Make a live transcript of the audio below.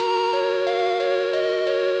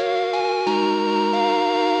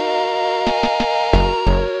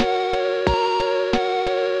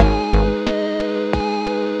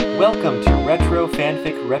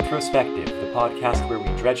Fanfic Retrospective, the podcast where we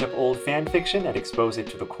dredge up old fanfiction and expose it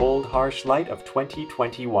to the cold, harsh light of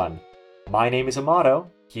 2021. My name is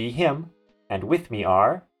Amato, he, him, and with me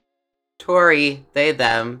are... Tori, they,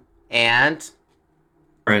 them, and...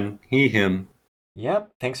 Taran, he, him.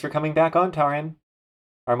 Yep, thanks for coming back on, Taran.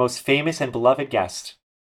 Our most famous and beloved guest.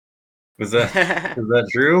 Is that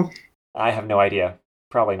Drew? I have no idea.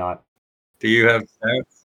 Probably not. Do you have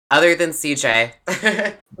stats? Other than CJ.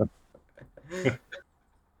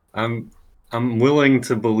 I'm willing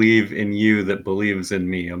to believe in you that believes in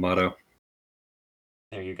me, Amato.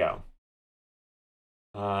 There you go.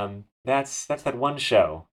 That's that one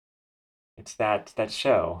show. It's that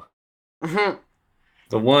show. Mhm.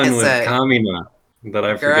 The one It's with Kamina that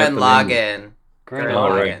I forget Gurren the name. Lagann. Gurren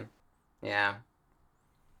Oh, Lagann. right. Yeah.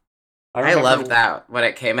 I I remember loved that when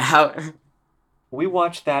it came out. we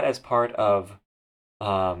watched that as part of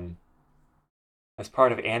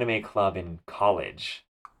Anime Club in college.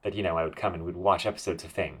 That, I would come and we'd watch episodes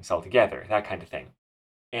of things all together, that kind of thing.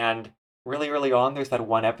 And really early on, there's that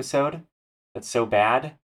one episode that's so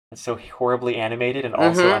bad, that's so horribly animated and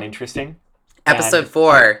also uninteresting. Episode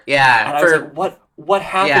 4, yeah. And I was like, what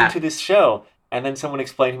happened to this show? And then someone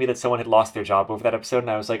explained to me that someone had lost their job over that episode, and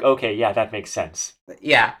I was like, okay, yeah, that makes sense.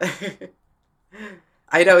 Yeah.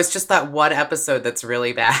 I know, it's just that one episode that's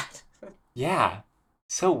really bad. Yeah.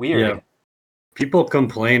 So weird. Yeah. People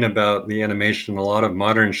complain about the animation in a lot of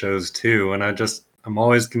modern shows too, and I'm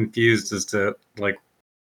always confused as to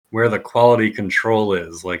where the quality control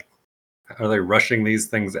is. Like, are they rushing these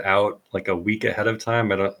things out like a week ahead of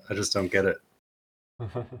time? I just don't get it.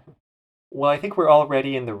 Well, I think we're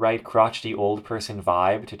already in the right crotchety old person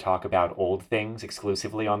vibe to talk about old things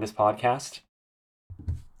exclusively on this podcast.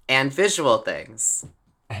 And visual things.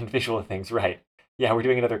 And visual things, right. Yeah, we're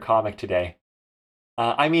doing another comic today.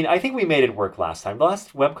 I think we made it work last time. The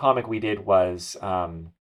last webcomic we did was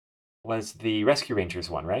the Rescue Rangers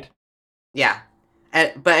one, right? Yeah.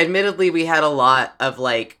 But admittedly, we had a lot of,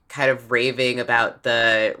 kind of raving about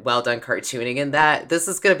the well-done cartooning in that. This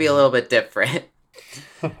is going to be a little bit different.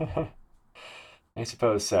 I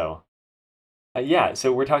suppose so.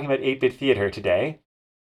 So we're talking about 8-Bit Theater today.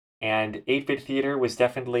 And 8-Bit Theater was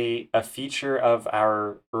definitely a feature of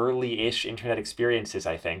our early-ish internet experiences,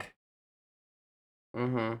 I think.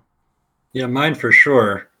 Mm-hmm. Yeah, mine for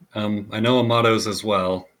sure. I know Amato's as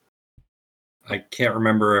well. I can't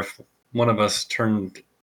remember if one of us turned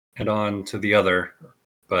it on to the other,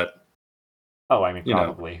 but... Oh,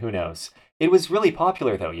 probably. Who knows? It was really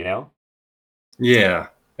popular, though, Yeah.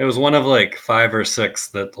 It was one of 5 or 6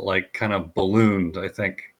 that kind of ballooned, I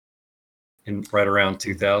think, in right around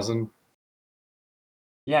 2000.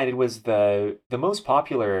 Yeah, it was the most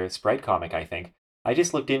popular Sprite comic, I think. I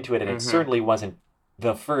just looked into it, and it certainly wasn't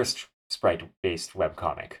the first Sprite-based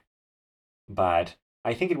webcomic. But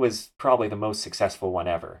I think it was probably the most successful one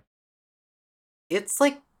ever. It's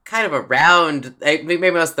kind of around, maybe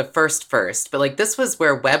it was the first, but this was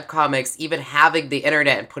where webcomics, even having the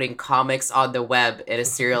internet and putting comics on the web in a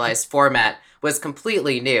serialized format, was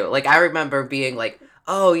completely new. I remember being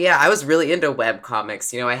oh yeah, I was really into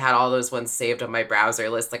webcomics. I had all those ones saved on my browser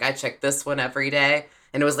list. I checked this one every day.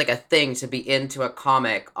 And it was a thing to be into a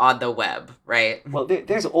comic on the web, right? Well,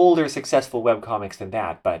 there's older successful webcomics than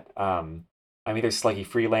that, but there's Sluggy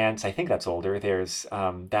Freelance. I think that's older. There's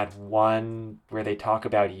that one where they talk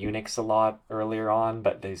about Unix a lot earlier on,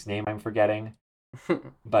 but his name I'm forgetting.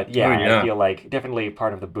 But yeah, I feel like definitely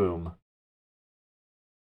part of the boom.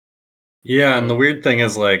 Yeah, and the weird thing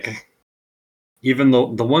is even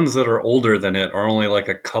the ones that are older than it are only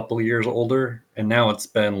a couple years older, and now it's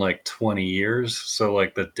been 20 years, so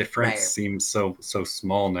the difference seems so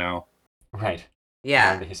small now. Right.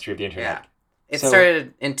 Yeah. In the history of the internet. Yeah. It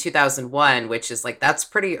started in 2001, which is that's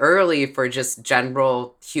pretty early for just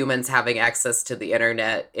general humans having access to the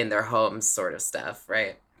internet in their homes sort of stuff,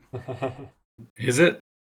 right? Is it?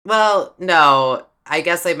 Well, no. I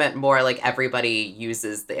guess I meant more everybody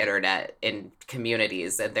uses the internet in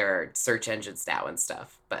communities and there are search engines now and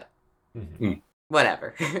stuff, but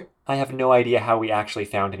whatever. I have no idea how we actually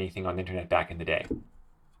found anything on the internet back in the day.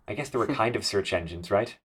 I guess there were kind of search engines,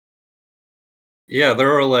 right? Yeah, there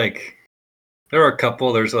were a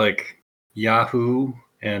couple. There's Yahoo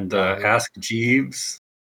and Ask Jeeves,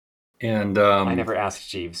 and I never asked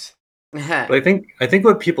Jeeves. But I think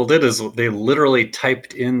what people did is they literally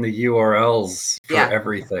typed in the URLs for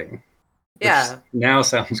everything. Yeah. Which now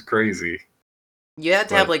sounds crazy. You had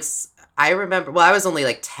to have I remember, well, I was only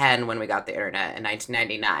 10 when we got the internet in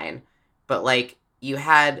 1999, but you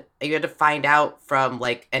had to find out from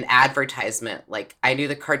an advertisement. I knew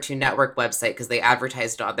the Cartoon Network website because they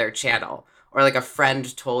advertised on their channel, or like a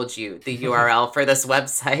friend told you the URL for this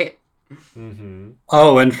website. Mm-hmm.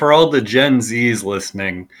 Oh, and for all the Gen Zs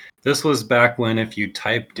listening, this was back when if you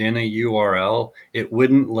typed in a URL, it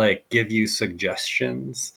wouldn't like give you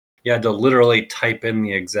suggestions. You had to literally type in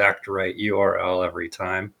the exact right URL every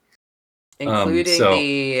time. Including So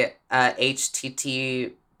the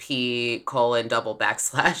HTTP colon double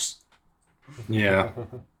backslash. yeah.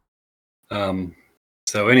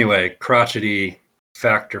 So anyway, crotchety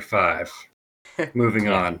factor 5. Moving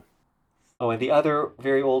Yeah. on. Oh, and the other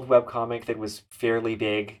very old webcomic that was fairly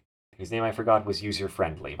big, whose name I forgot, was User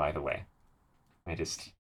Friendly, by the way. I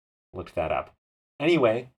just looked that up.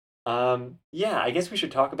 Anyway, yeah, I guess we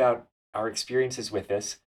should talk about our experiences with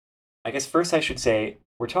this. I guess first I should say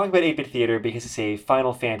we're talking about 8-Bit Theater because it's a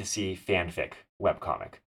Final Fantasy fanfic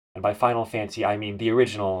webcomic. And by Final Fantasy, I mean the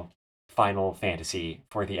original Final Fantasy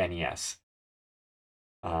for the NES.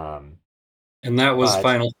 And that was But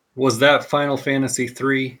Final Fantasy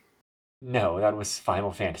 3? no, that was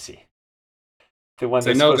Final Fantasy. The one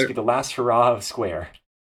So I that's know supposed to there be the last hurrah of Square.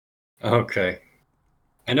 Okay.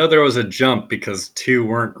 I know there was a jump because 2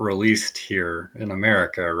 weren't released here in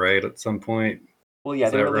America, right? At some point. Well, yeah,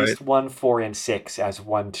 Is they that right? released 1, 4, and 6 as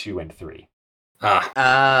 1, 2, and 3. Ah,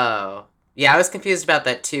 Oh. Yeah, I was confused about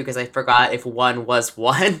that too because I forgot if one was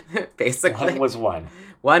one, basically. 1 was 1.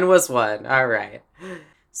 One was one. All right.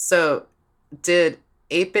 So, did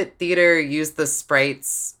 8-Bit Theater use the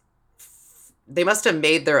sprites? They must have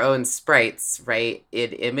made their own sprites, right?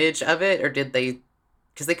 In image of it, or did they?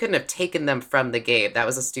 Because they couldn't have taken them from the game. That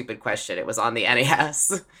was a stupid question. It was on the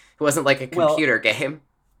NES. It wasn't like a Well, computer game.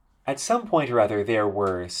 at some point or other, there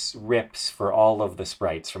were rips for all of the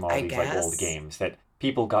sprites from all I these like old guess. games that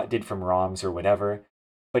people did from ROMs or whatever.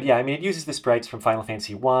 But yeah, I mean, it uses the sprites from Final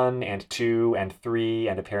Fantasy 1 and 2 and 3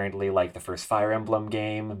 and apparently like the first Fire Emblem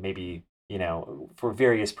game, maybe, for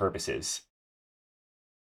various purposes.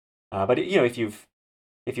 But if you've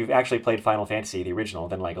actually played Final Fantasy, the original,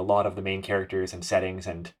 then like a lot of the main characters and settings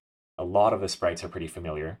and a lot of the sprites are pretty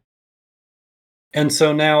familiar. and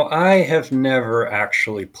so now I have never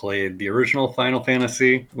actually played the original Final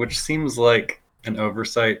Fantasy, which seems like an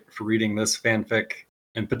oversight for reading this fanfic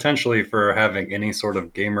and potentially for having any sort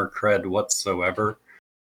of gamer cred whatsoever.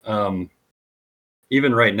 Um,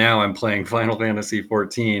 Even right now, I'm playing Final Fantasy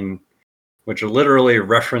 14, which literally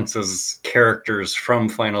references characters from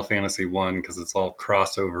Final Fantasy 1 because it's all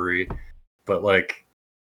crossovery. But like,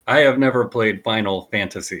 I have never played Final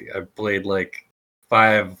Fantasy. I've played like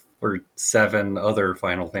 5 or 7 other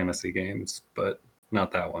Final Fantasy games, but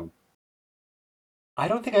not that one. I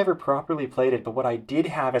don't think I ever properly played it, but what I did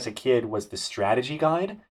have as a kid was the strategy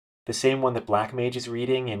guide, the same one that Black Mage is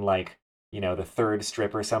reading in like, the third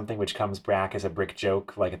strip or something, which comes back as a brick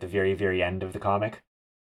joke, like at the very, very end of the comic.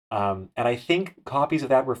 And I think copies of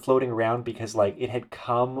that were floating around because like it had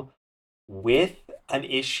come with an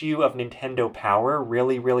issue of Nintendo Power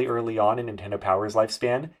really, really early on in Nintendo Power's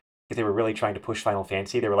lifespan, because they were really trying to push Final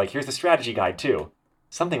Fantasy. They were like, here's the strategy guide too.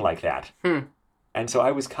 Something like that. Hmm. And so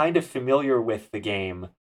I was kind of familiar with the game,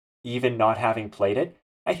 even not having played it.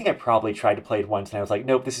 I think I probably tried to play it once and I was like,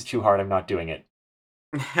 nope, this is too hard. I'm not doing it.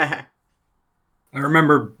 I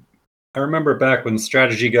remember I remember back when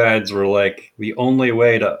strategy guides were like the only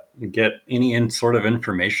way to get any sort of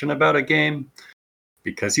information about a game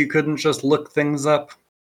because you couldn't just look things up.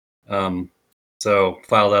 Um, so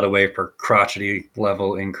file that away for crotchety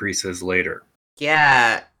level increases later.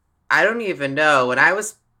 Yeah, I don't even know. When I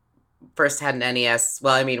was first had an NES,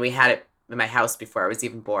 well, I mean, we had it in my house before I was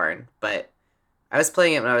even born, but I was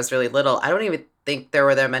playing it when I was really little. I don't even think there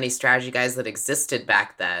were that many strategy guides that existed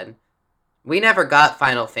back then. We never got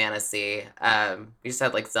Final Fantasy. We just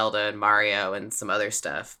had like Zelda and Mario and some other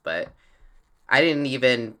stuff, but I didn't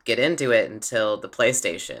even get into it until the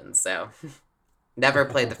PlayStation, so never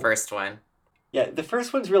played the first one. Yeah, the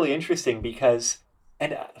first one's really interesting because,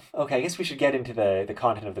 and okay, I guess we should get into the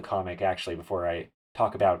content of the comic actually before I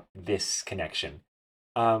talk about this connection.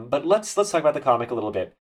 But let's talk about the comic a little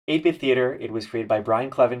bit. 8-Bit Theater. It was created by Brian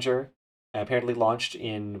Clevenger. Apparently launched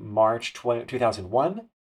in March 2001.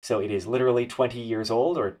 So it is literally 20 years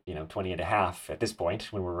old, or 20 and a half at this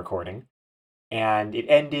point when we're recording. And it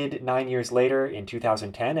ended 9 years later in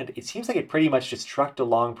 2010, and it seems like it pretty much just trucked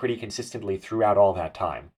along pretty consistently throughout all that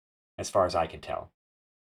time, as far as I can tell.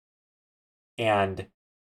 And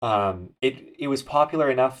it was popular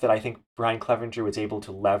enough that I think Brian Clevenger was able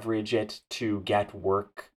to leverage it to get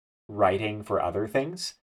work writing for other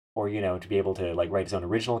things, or to be able to like write his own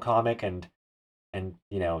original comic and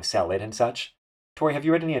sell it and such. Tori, have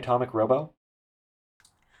you read any Atomic Robo?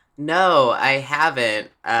 No, I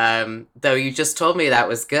haven't. Though you just told me that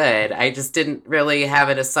was good. I just didn't really have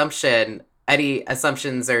an assumption. any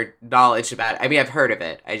assumptions or knowledge about it. I mean, I've heard of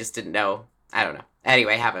it. I just didn't know. I don't know.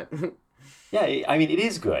 Anyway, I haven't. Yeah, I mean, it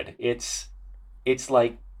is good. It's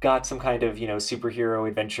like got some kind of, superhero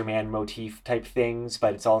adventure man motif type things,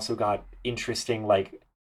 but it's also got interesting like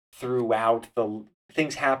throughout the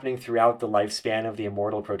things happening throughout the lifespan of the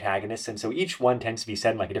immortal protagonists, and so each one tends to be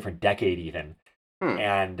set in like a different decade even, Hmm.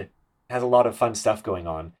 and has a lot of fun stuff going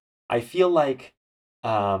on. I feel like,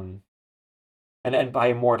 um, and by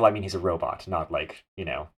immortal I mean he's a robot, not like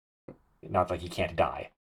not like he can't die,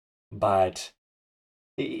 but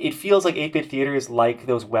it feels like 8-bit theater is like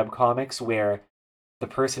those web comics where the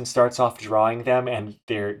person starts off drawing them and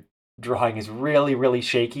their drawing is really, really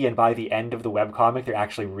shaky, and by the end of the webcomic, they're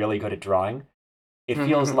actually really good at drawing. It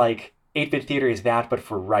feels Hmm. like 8-bit theater is that, but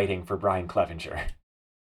for writing for Brian Clevenger.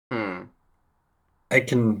 I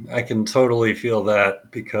can totally feel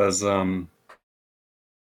that because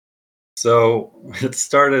so it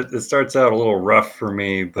starts out a little rough for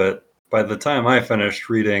me, but by the time I finished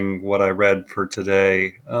reading what I read for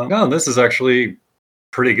today, no, this is actually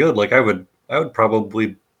pretty good. Like I would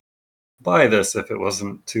probably buy this if it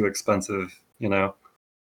wasn't too expensive, you know.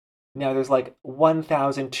 Now, there's like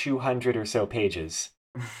 1,200 or so pages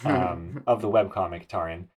Hmm. of the webcomic,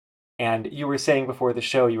 Tarin. And you were saying before the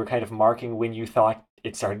show you were kind of marking when you thought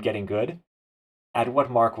it started getting good. At what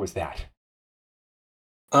mark was that?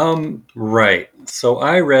 Right. So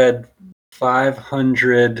I read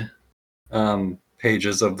 500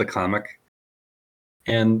 pages of the comic,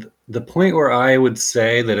 and the point where I would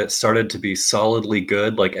say that it started to be solidly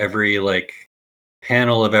good, like every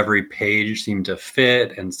panel of every page seemed to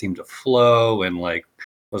fit and seemed to flow and like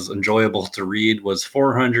was enjoyable to read, was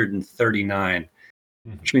 439,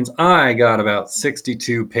 which means I got about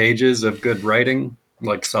 62 pages of good writing,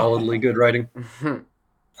 like solidly good writing.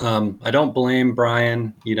 I don't blame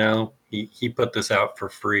Brian. He put this out for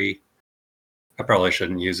free. I probably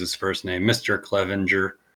shouldn't use his first name, Mr.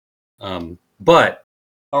 Clevenger. But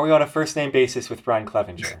Are we on a first name basis with Brian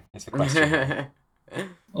Clevenger? Is the question here.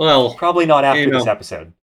 well, Probably not you after this know,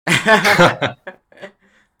 episode.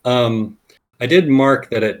 um, I did mark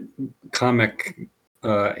that it comic.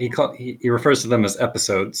 He refers to them as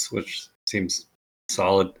episodes, which seems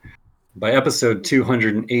solid. By episode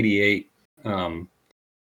 288,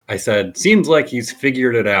 I said, seems like he's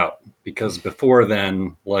figured it out, because before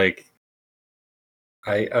then, like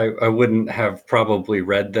I wouldn't have probably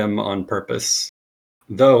read them on purpose.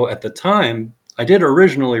 Though at the time, I did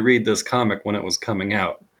originally read this comic when it was coming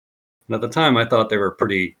out. And at the time, I thought they were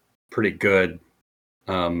pretty good.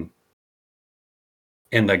 Um,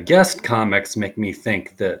 and the guest comics make me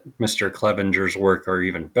think that Mr. Clevenger's work are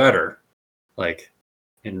even better, like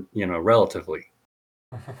relatively.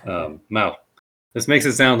 Now, this makes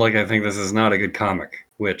it sound like I think this is not a good comic,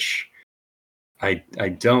 which I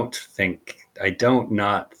don't think. I don't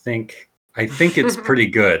not think. I think it's pretty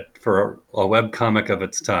good for a web comic of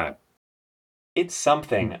its time. It's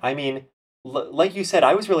something. I mean, like you said,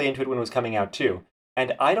 I was really into it when it was coming out too.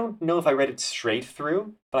 And I don't know if I read it straight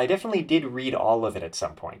through, but I definitely did read all of it at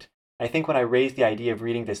some point. I think when I raised the idea of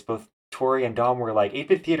reading this, both Tori and Dom were like,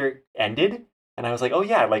 8-bit theater ended? And I was like, oh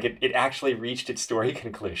yeah, like it actually reached its story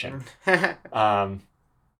conclusion. Um,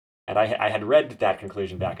 and I had read that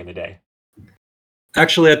conclusion back in the day.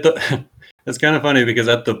 Actually, it's kind of funny because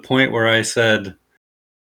at the point where I said,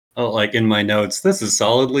 oh, like in my notes, this is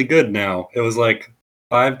solidly good now, it was like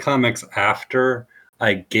 5 comics after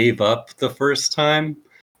I gave up the first time,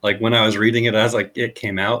 like when I was reading it as like it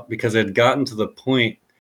came out, because it had gotten to the point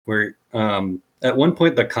where at one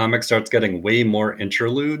point the comic starts getting way more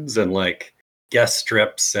interludes and like guest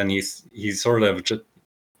strips, and he's sort of just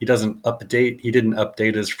he didn't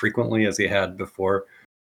update as frequently as he had before,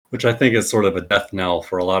 which I think is sort of a death knell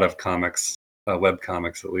for a lot of comics, web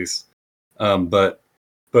comics at least. But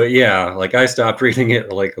yeah, like I stopped reading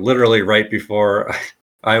it like literally right before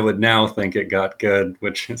I would now think it got good,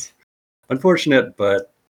 which is unfortunate,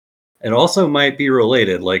 but it also might be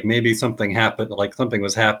related. Like maybe something happened, like something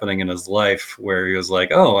was happening in his life where he was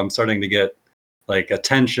like, oh, I'm starting to get like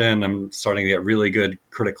attention. I'm starting to get really good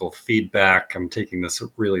critical feedback. I'm taking this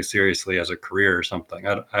really seriously as a career or something.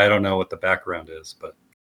 I don't know what the background is, but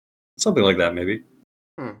something like that, maybe.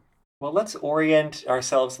 Hmm. Well, let's orient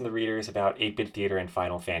ourselves and the readers about 8-bit theater and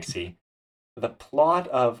Final Fantasy. The plot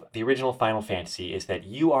of the original Final Fantasy is that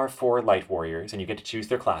you are 4 light warriors and you get to choose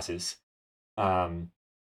their classes. Um,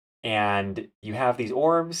 and you have these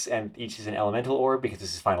orbs, and each is an elemental orb because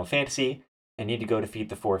this is Final Fantasy. And you need to go defeat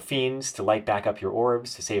the 4 fiends to light back up your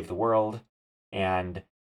orbs to save the world. And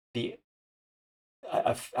the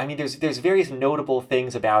I mean, there's various notable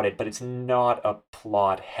things about it, but it's not a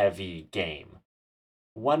plot heavy game.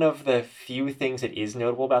 one of the few things that is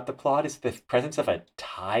notable about the plot is the presence of a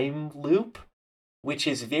time loop, which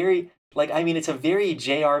is very like I mean it's a very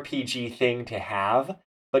JRPG thing to have,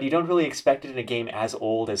 but you don't really expect it in a game as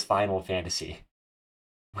old as Final Fantasy,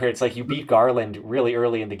 where it's like you beat Garland really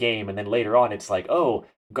early in the game, and then later on it's like, oh,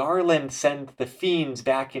 Garland sent the fiends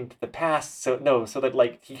back into the past, so no, so that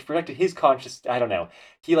like he protected his conscious. I don't know.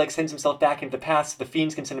 He like sends himself back into the past, so the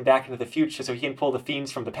fiends can send him back into the future, so he can pull the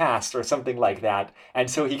fiends from the past or something like that, and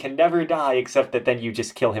so he can never die, except that then you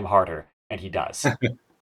just kill him harder, and he does.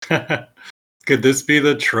 Could this be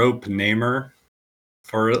the trope namer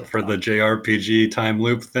for the JRPG time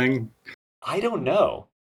loop thing? I don't know.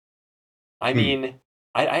 I Hmm. mean,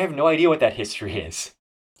 I have no idea what that history is.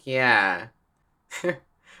 Yeah.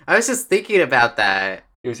 I was just thinking about that.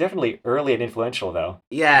 It was definitely early and influential, though.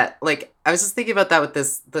 Yeah, like I was just thinking about that with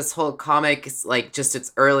this whole comic, like just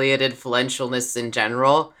its early and influentialness in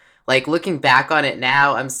general. Like looking back on it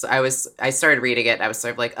now, I started reading it and I was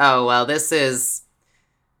sort of like, "Oh, well, this is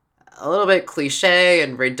a little bit cliche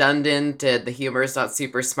and redundant and the humor is not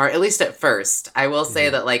super smart, at least at first." I will say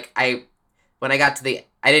Mhm. that like when I got to the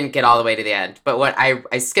I didn't get all the way to the end, but what I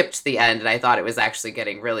skipped the end and I thought it was actually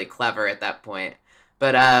getting really clever at that point.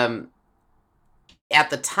 But at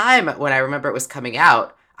the time when I remember it was coming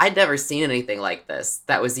out, I'd never seen anything like this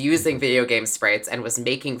that was using Mhm. video game sprites and was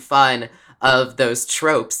making fun of those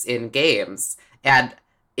tropes in games. And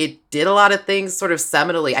it did a lot of things sort of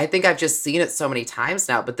seminally. I think I've just seen it so many times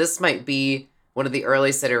now, but this might be one of the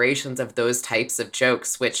earliest iterations of those types of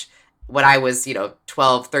jokes, which when I was,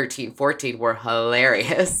 12, 13, 14, were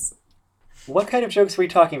hilarious. What kind of jokes are we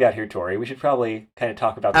talking about here, Tori? We should probably kind of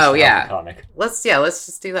talk about the Oh, style of the yeah. comic. Let's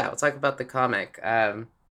just do that. We'll talk about the comic.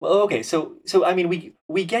 Well, okay, so I mean,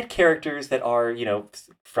 we get characters that are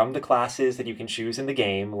from the classes that you can choose in the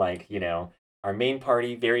game, like our main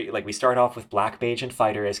party. Very like we start off with Black Mage and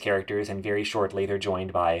Fighter as characters, and very shortly they're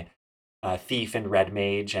joined by Thief and Red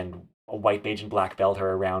Mage, and a White Mage and Black Belt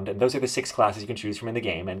are around, and those are the six classes you can choose from in the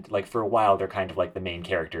game. And like for a while, they're kind of like the main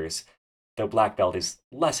characters, though Black Belt is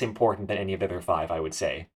less important than any of the other five, I would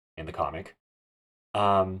say, in the comic.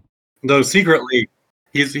 Um, Though secretly,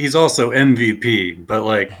 he's also MVP, but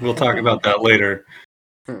like we'll talk about that later.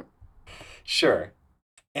 sure.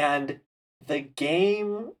 And the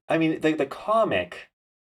game, I mean, the comic,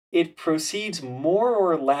 it proceeds more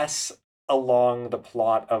or less along the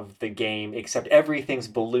plot of the game, except everything's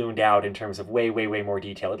ballooned out in terms of way, way, way more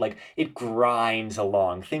detail. It grinds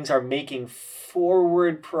along. Things are making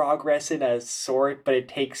forward progress in a sort, but it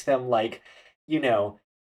takes them like, you know,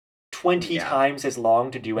 20 yeah. times as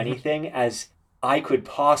long to do anything as I could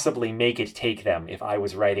possibly make it take them if I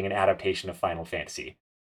was writing an adaptation of Final Fantasy.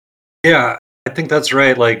 Yeah, I think that's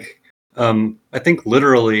right. Like, I think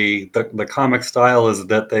literally the comic style is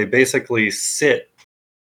that they basically sit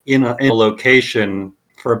in a location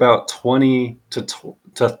for about 20 to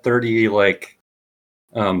 30 like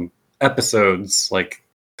um, episodes, like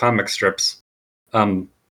comic strips, um,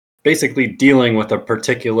 basically dealing with a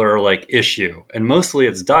particular like issue, and mostly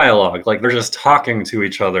it's dialogue. Like they're just talking to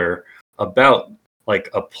each other about like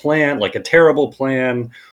a plan, like a terrible plan,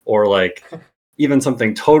 or like even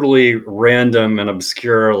something totally random and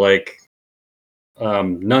obscure, like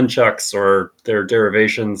nunchucks or their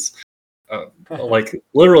derivations. Like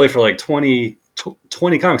literally for like 20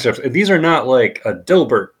 comic strips. These are not like a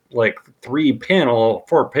Dilbert like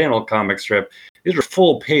 4 panel comic strip. These are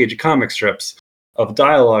full page comic strips of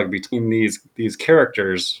dialogue between these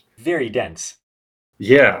characters. Very dense.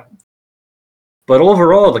 Yeah, but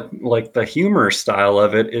overall, the humor style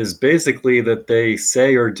of it is basically that they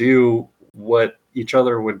say or do what each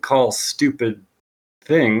other would call stupid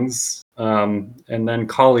things, and then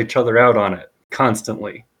call each other out on it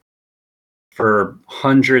constantly for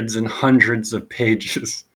hundreds and hundreds of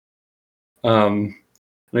pages. And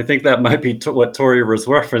I think that might be what Tori was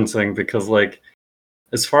referencing, because like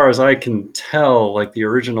as far as I can tell, like the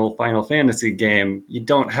original Final Fantasy game, you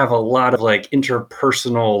don't have a lot of like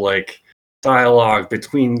interpersonal like dialogue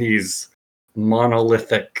between these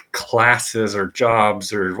monolithic classes or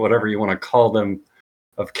jobs or whatever you want to call them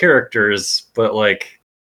of characters, but like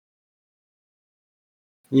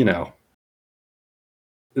you know,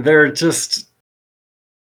 they're just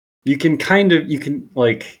you can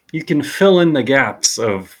fill in the gaps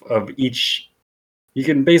of each. You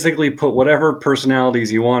can basically put whatever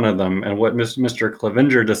personalities you want of them, and what Mr.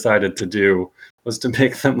 Clevenger decided to do was to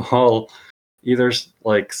make them all either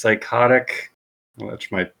like psychotic,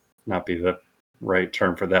 which might not be the right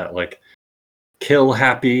term for that, like kill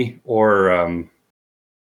happy, or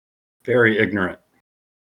very ignorant.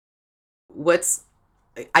 What's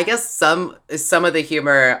I guess some of the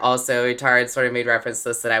humor also Tard sort of made reference to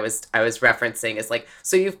this that I was referencing is like,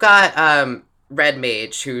 so you've got Red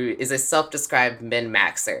Mage, who is a self-described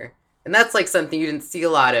min-maxer. And that's like something you didn't see a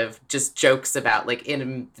lot of just jokes about like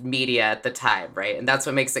in media at the time, right? And that's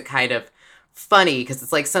what makes it kind of funny because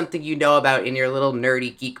it's like something you know about in your little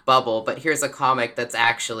nerdy geek bubble, but here's a comic that's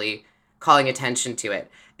actually calling attention to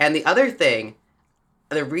it. And the other thing,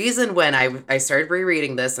 the reason when I started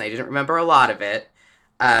rereading this and I didn't remember a lot of it,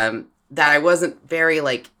 that I wasn't very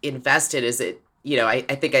like invested is it, I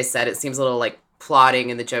think I said it seems a little like plotting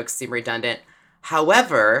and the jokes seem redundant.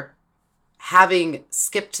 However, having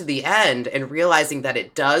skipped to the end and realizing that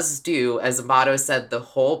it does do, as Amato said, the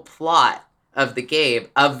whole plot of the game,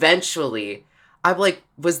 eventually, I'm like,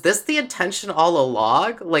 was this the intention all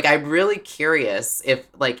along? Like, I'm really curious if,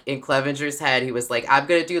 like, in Clevenger's head, he was like, I'm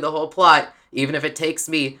gonna do the whole plot, even if it takes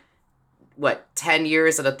me, what, 10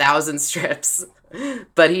 years and 1,000 strips.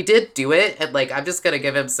 But he did do it, and, like, I'm just gonna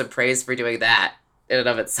give him some praise for doing that in and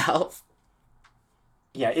of itself.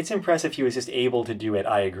 Yeah, it's impressive he was just able to do it.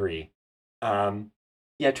 I agree. Um,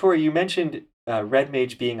 yeah, Tori, you mentioned Red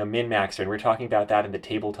Mage being a min-maxer, and we're talking about that in the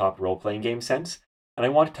tabletop role-playing game sense. And I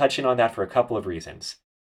want to touch in on that for a couple of reasons.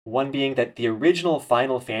 One being that the original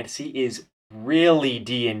Final Fantasy is really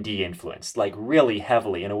D&D influenced, like really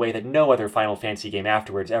heavily, in a way that no other Final Fantasy game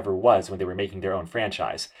afterwards ever was when they were making their own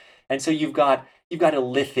franchise. And so you've got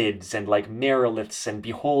illithids and like Meriliths and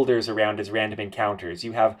beholders around as random encounters.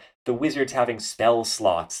 You have the wizards having spell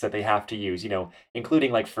slots that they have to use,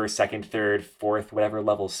 including like first, second, third, fourth, whatever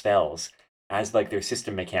level spells as like their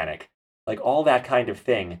system mechanic. Like all that kind of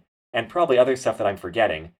thing, and probably other stuff that I'm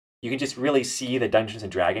forgetting. You can just really see the Dungeons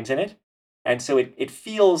and Dragons in it. And so it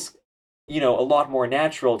feels, a lot more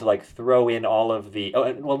natural to like throw in all of the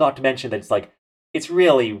well, not to mention that it's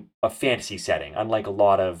really a fantasy setting, unlike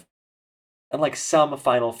some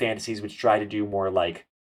Final Fantasies which try to do more like,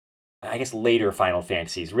 I guess later Final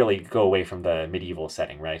Fantasies really go away from the medieval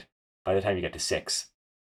setting, right? By the time you get to six.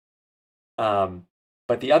 Um,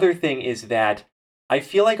 but the other thing is that I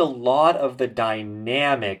feel like a lot of the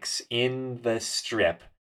dynamics in the strip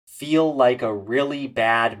feel like a really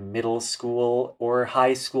bad middle school or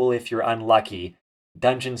high school, if you're unlucky,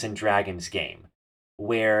 Dungeons and Dragons game,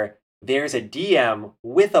 where there's a DM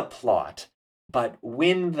with a plot, but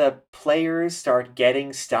when the players start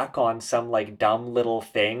getting stuck on some like dumb little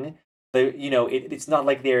thing, it's not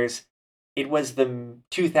like it was the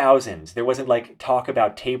 2000s. There wasn't like talk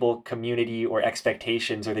about table community or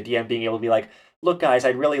expectations or the DM being able to be like, look, guys,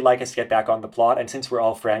 I'd really like us to get back on the plot. And since we're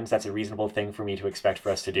all friends, that's a reasonable thing for me to expect for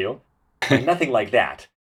us to do. Like, nothing like that.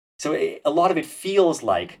 So a lot of it feels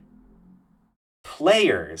like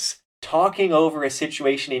players talking over a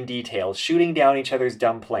situation in detail, shooting down each other's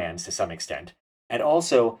dumb plans to some extent. And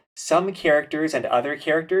also, some characters and other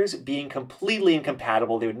characters being completely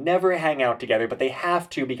incompatible. They would never hang out together, but they have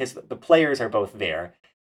to because the players are both there.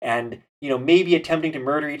 And, maybe attempting to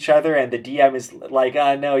murder each other, and the DM is like,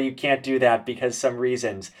 no, you can't do that because some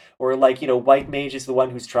reasons. Or, like, White Mage is the one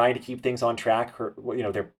who's trying to keep things on track, her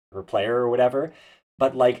player or whatever.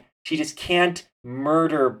 But, like, she just can't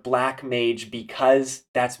murder Black Mage because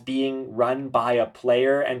that's being run by a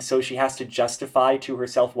player, and so she has to justify to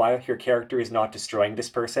herself why her character is not destroying this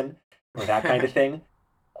person, or that kind of thing.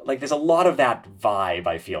 Like, there's a lot of that vibe,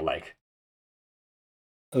 I feel like.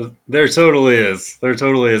 There totally is. There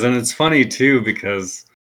totally is. And it's funny too, because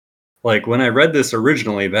like when I read this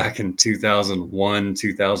originally back in 2001,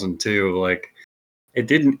 2002, like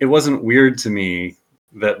it wasn't weird to me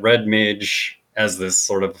that Red Mage as this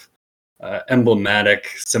sort of emblematic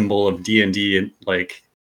symbol of D&D like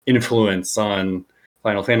influence on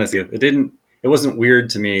Final Fantasy. It wasn't weird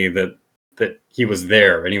to me that he was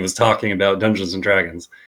there and he was talking about Dungeons and Dragons.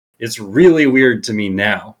 It's really weird to me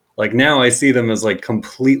now. Like now I see them as like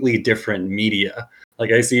completely different media.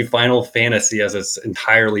 Like I see Final Fantasy as its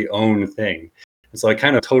entirely own thing. And so I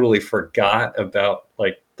kind of totally forgot about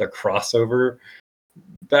like the crossover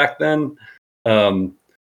back then.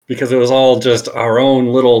 Because it was all just our own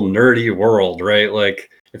little nerdy world, right?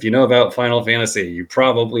 Like if you know about Final Fantasy, you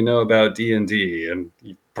probably know about D&D, and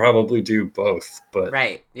you probably do both. But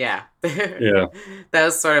Right, yeah. yeah, That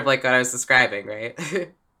was sort of like what I was describing,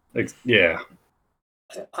 right? yeah.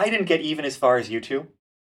 I didn't get even as far as you two.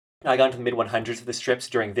 I got into the mid 100s of the strips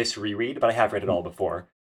during this reread, but I have read it all before.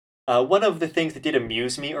 One of the things that did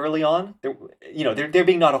amuse me early on, there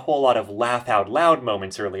being not a whole lot of laugh out loud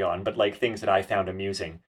moments early on, but like things that I found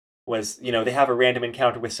amusing, was, they have a random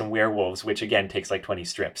encounter with some werewolves, which again takes like 20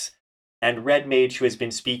 strips. And Red Mage, who has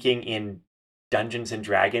been speaking in Dungeons and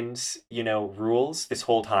Dragons, rules this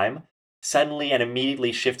whole time, suddenly and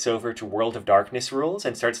immediately shifts over to World of Darkness rules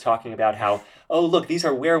and starts talking about how, oh look, these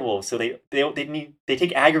are werewolves, so they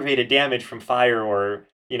take aggravated damage from fire or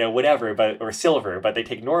whatever, or silver, but they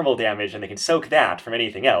take normal damage and they can soak that from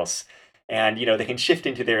anything else, and they can shift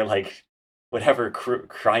into their like whatever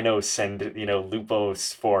Krynos and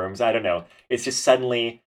Lupos forms. I don't know. It's just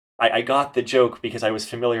suddenly I got the joke because I was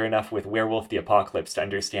familiar enough with Werewolf the Apocalypse to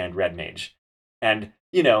understand Red Mage, and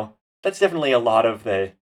that's definitely a lot of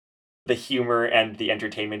the humor and the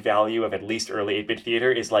entertainment value of at least early 8-bit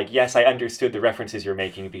theater is like, yes, I understood the references you're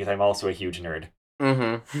making because I'm also a huge nerd.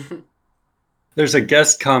 Mm-hmm. There's a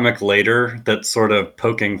guest comic later that's sort of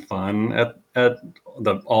poking fun at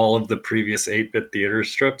all of the previous 8-bit theater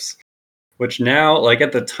strips, which now, like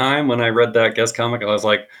at the time when I read that guest comic, I was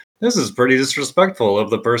like, this is pretty disrespectful of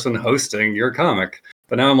the person hosting your comic.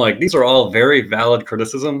 But now I'm like, these are all very valid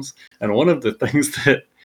criticisms. And one of the things that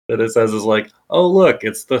it says is like, oh, look,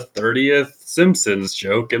 it's the 30th Simpsons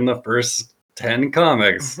joke in the first 10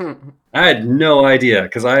 comics. I had no idea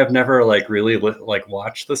because I have never like really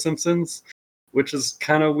watched The Simpsons, which is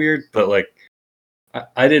kind of weird. But like,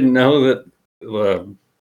 I didn't know that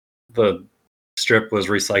the strip was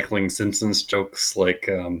recycling Simpsons jokes. Like,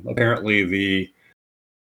 apparently the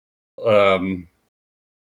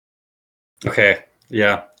okay,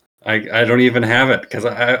 yeah. I don't even have it because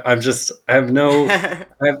I have no I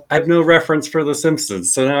have no reference for The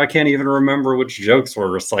Simpsons, so now I can't even remember which jokes were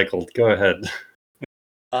recycled. Go ahead.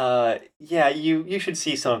 Yeah, you should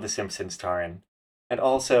see some of The Simpsons, Taran. And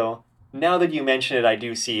also, now that you mention it, I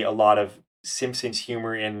do see a lot of Simpsons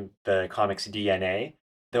humor in the comics DNA,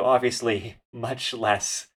 though obviously much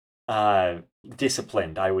less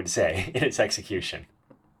disciplined, I would say, in its execution.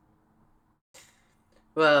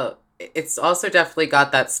 Well, it's also definitely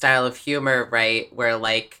got that style of humor, right? Where,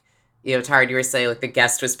 like, Tard, you were saying, like, the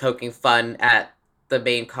guest was poking fun at the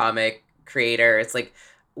main comic creator. It's like,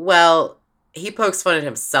 well, he pokes fun at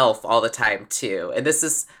himself all the time, too. And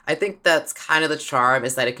I think that's kind of the charm,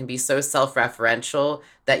 is that it can be so self-referential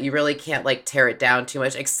that you really can't, like, tear it down too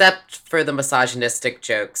much, except for the misogynistic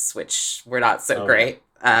jokes, which were not so great.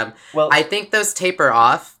 Yeah. Well, I think those taper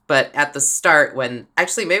off, but at the start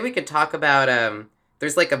actually, maybe we could talk about,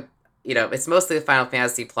 there's like it's mostly the Final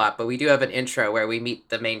Fantasy plot, but we do have an intro where we meet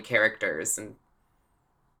the main characters and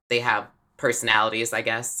they have personalities, I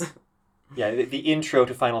guess. Yeah, the intro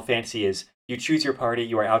to Final Fantasy is you choose your party,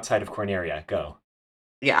 you are outside of Corneria, go.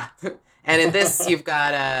 Yeah. And in this, you've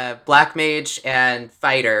got Black Mage and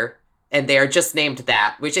Fighter, and they are just named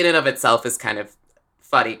that, which in and of itself is kind of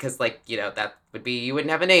funny because, like, that would be, you wouldn't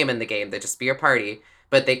have a name in the game, they'd just be your party.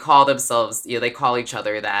 But they call themselves, they call each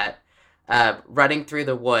other that. Walking through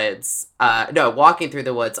the woods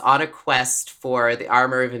on a quest for the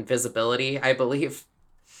armor of invisibility, I believe.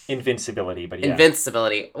 Invincibility, but yeah.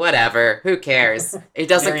 Invincibility, whatever. Who cares? It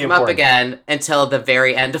doesn't come up again until the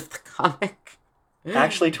very end of the comic.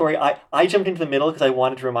 Actually, Tori, I jumped into the middle because I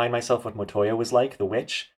wanted to remind myself what Motoya was like, the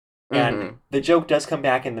witch. And the joke does come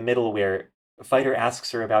back in the middle where Fighter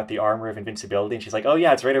asks her about the armor of invincibility, and she's like, oh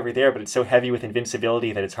yeah, it's right over there, but it's so heavy with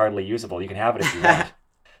invincibility that it's hardly usable. You can have it if you want.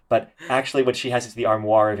 But actually what she has is the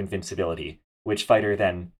Armoire of Invincibility, which Fighter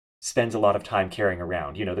then spends a lot of time carrying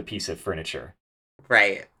around, the piece of furniture.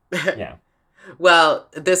 Right. Yeah. Well,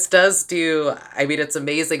 this does it's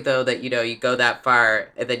amazing, though, that, you go that far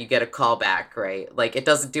and then you get a callback, right? Like, it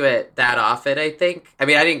doesn't do it that often, I think. I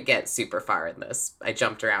mean, I didn't get super far in this. I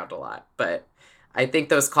jumped around a lot, but I think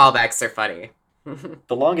those callbacks are funny.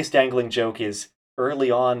 The longest dangling joke is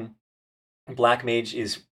early on, Black Mage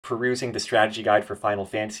is perusing the strategy guide for Final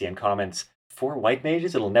Fantasy and comments, for white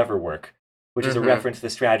mages, it'll never work, which is a reference to the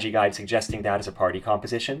strategy guide suggesting that as a party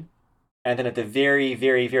composition. And then at the very,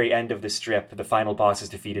 very, very end of the strip, the final boss is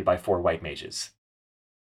defeated by 4 white mages.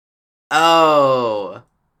 Oh,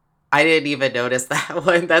 I didn't even notice that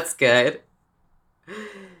one. That's good.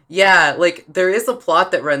 Yeah, like, there is a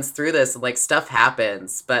plot that runs through this, and, like, stuff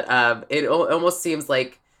happens, but it almost seems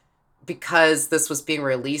like because this was being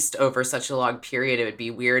released over such a long period, it would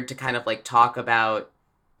be weird to kind of like talk about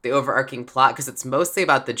the overarching plot because it's mostly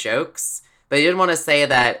about the jokes. But I didn't want to say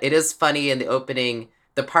that it is funny in the opening.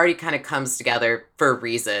 The party kind of comes together for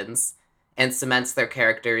reasons and cements their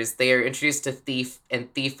characters. They are introduced to Thief,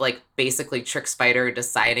 and Thief like basically tricks Fighter into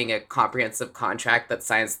signing a comprehensive contract that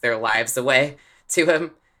signs their lives away to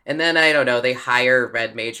him. And then, I don't know, they hire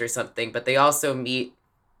Red Mage or something, but they also meet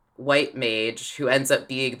White Mage, who ends up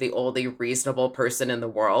being the only reasonable person in the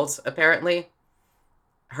world, apparently.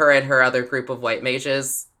 Her and her other group of white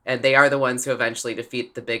mages, and they are the ones who eventually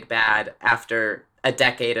defeat the big bad after a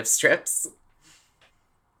decade of strips.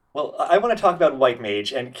 Well, I want to talk about White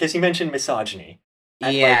Mage, and because you mentioned misogyny.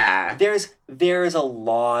 And Yeah. there's a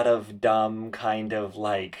lot of dumb kind of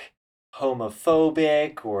like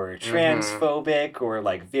homophobic or Mm-hmm. transphobic or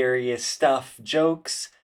like various stuff jokes.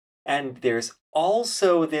 And there's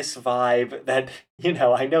also this vibe that,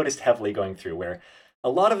 I noticed heavily going through where a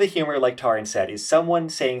lot of the humor, like Taran said, is someone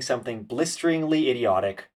saying something blisteringly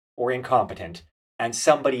idiotic or incompetent, and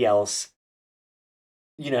somebody else,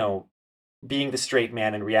 you know, being the straight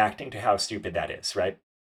man and reacting to how stupid that is, right?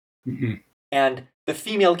 Mhm. And the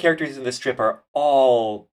female characters in the strip are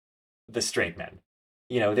all the straight men.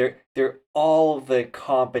 They're all the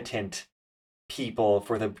competent people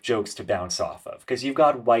for the jokes to bounce off of. Because you've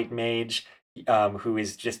got White Mage, who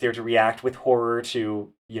is just there to react with horror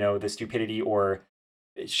to, the stupidity or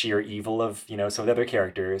sheer evil of, some of the other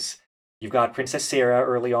characters. You've got Princess Sarah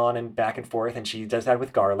early on and back and forth, and she does that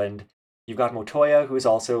with Garland. You've got Motoya, who is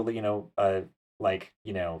also, like,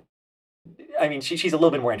 I mean, she's a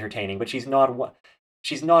little bit more entertaining, but she's not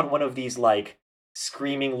one of these like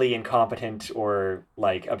screamingly incompetent or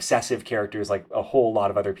like obsessive characters like a whole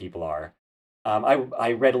lot of other people are.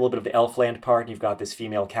 I read a little bit of the Elfland part, and you've got this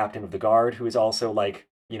female captain of the guard who is also like,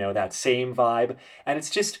 that same vibe. And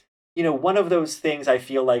it's just, one of those things I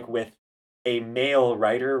feel like with a male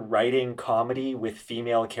writer writing comedy with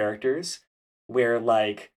female characters, where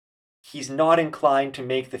like he's not inclined to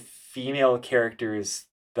make the female characters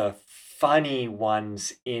the funny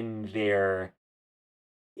ones in the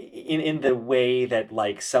way that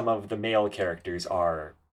like some of the male characters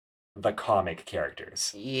are the comic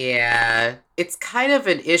characters. Yeah. It's kind of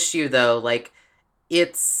an issue though. Like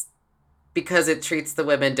it's because it treats the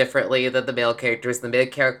women differently than the male characters. The male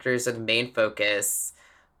characters are the main focus.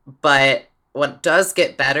 But what does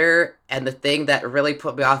get better, and the thing that really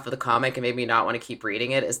put me off of the comic and made me not want to keep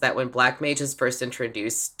reading it, is that when Black Mage is first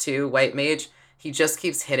introduced to White Mage, he just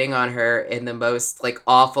keeps hitting on her in the most like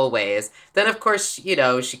awful ways. Then of course,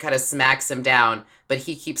 she kind of smacks him down, but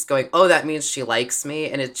he keeps going, "Oh, that means she likes me."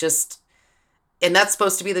 And that's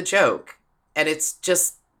supposed to be the joke. And it's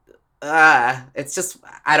just I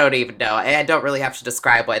don't even know. I don't really have to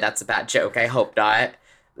describe why that's a bad joke. I hope not.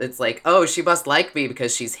 It's like, oh, she must like me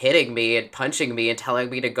because she's hitting me and punching me and telling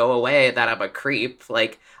me to go away, that I'm a creep.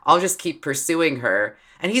 Like, I'll just keep pursuing her.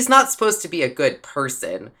 And he's not supposed to be a good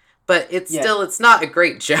person, but Yeah, it's not a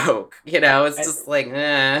great joke. It's I, just like,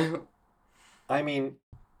 eh. I mean,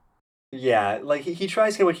 yeah, like he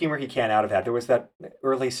tries to get what humor he can out of that. There was that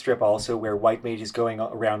early strip also where White Mage is going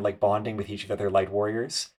around like bonding with each of the other light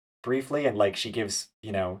warriors briefly, and like she gives,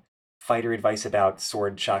 fighter advice about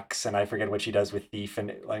sword chucks, and I forget what she does with Thief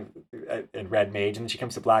and like and Red Mage, and then she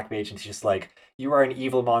comes to Black Mage and she's just like, "You are an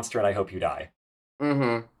evil monster, and I hope you die."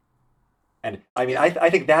 Mm-hmm. And I mean, Yeah. I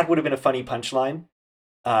think that would have been a funny punchline.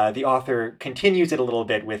 The author continues it a little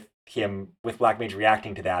bit with Black Mage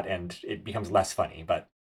reacting to that, and it becomes less funny. But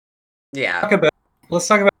Yeah. Talk about let's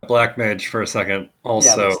talk about Black Mage for a second. yeah,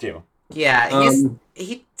 Also, let's do. Yeah, um,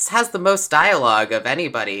 he has the most dialogue of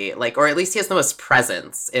anybody, like, or at least he has the most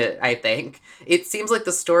presence. I think it seems like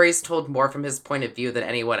the story's told more from his point of view than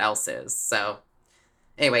anyone else's. So,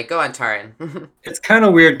 anyway, go on, Taran. it's kind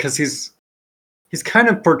of weird because he's kind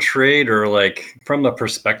of portrayed or like from the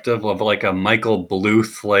perspective of like a Michael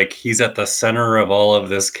Bluth, like he's at the center of all of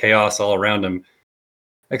this chaos all around him.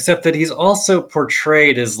 Except that he's also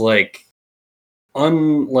portrayed as like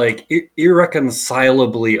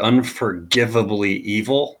irreconcilably, unforgivably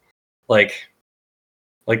evil, like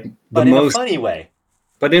the But in a most, funny way.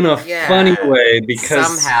 but in a funny Yeah, way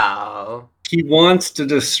because somehow. he wants to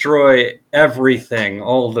destroy everything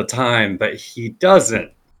all the time, but he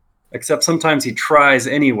doesn't. Except sometimes he tries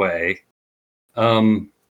anyway.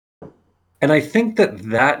 Um, and I think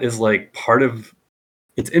that is like part of.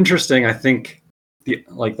 It's interesting. I think the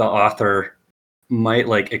author might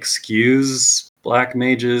like excuse Black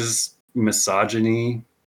Mage's misogyny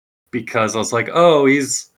because I was like, oh,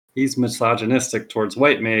 he's misogynistic towards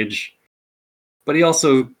White Mage, but he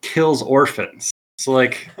also kills orphans. So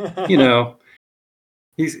like, you know,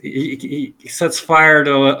 he sets fire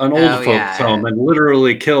to an old Oh folks home yeah, and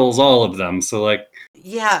literally kills all of them. So like,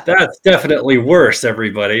 yeah. that's definitely worse,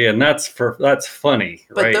 everybody, and that's funny,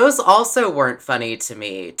 But right? those also weren't funny to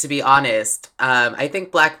me, to be honest. I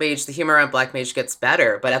think Black Mage, the humor on Black Mage gets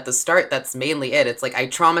better, but at the start, that's mainly it. It's like I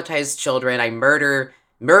traumatize children, I murder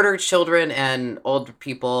children and old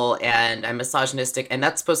people, and I'm misogynistic, and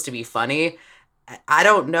that's supposed to be funny. I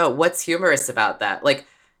don't know what's humorous about that. Like,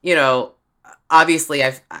 you know, obviously,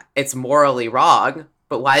 it's morally wrong,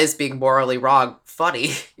 but why is being morally wrong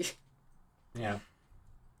funny? Yeah.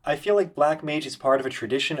 I feel like Black Mage is part of a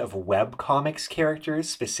tradition of web comics characters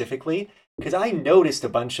specifically, because I noticed a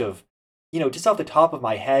bunch of just off the top of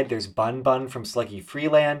my head, there's Bun Bun from Sluggy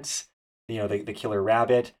Freelance, the killer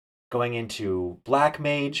rabbit, going into Black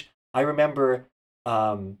Mage. I remember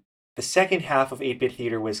the second half of 8-Bit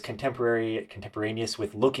Theater was contemporaneous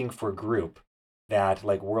with Looking for Group, that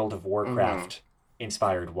like World of Warcraft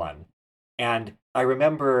inspired one. And I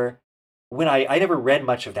remember when I never read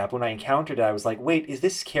much of that, but when I encountered it, I was like, wait, is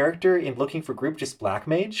this character in Looking for Group just Black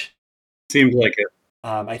Mage? Seemed like it.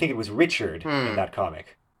 I think it was Richard in that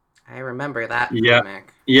comic. I remember that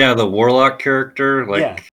comic. Yeah, the Warlock character.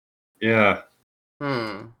 Yeah.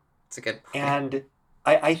 It's a good point. And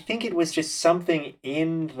I think it was just something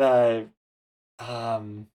in the,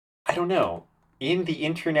 I don't know, in the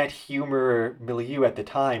internet humor milieu at the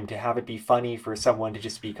time to have it be funny for someone to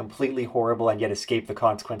just be completely horrible and yet escape the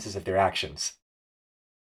consequences of their actions.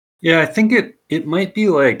 Yeah, I think it might be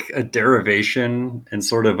like a derivation and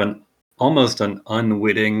sort of almost an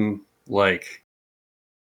unwitting like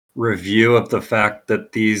review of the fact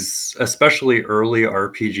that these, especially early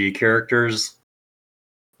RPG characters,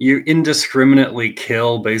 you indiscriminately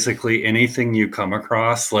kill basically anything you come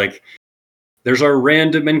across. Like, there's a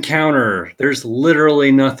random encounter. There's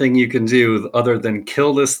literally nothing you can do other than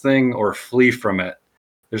kill this thing or flee from it.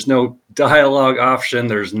 There's no dialogue option.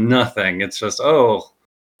 There's nothing. It's just, oh,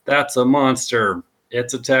 that's a monster.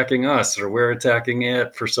 It's attacking us, or we're attacking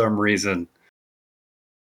it for some reason.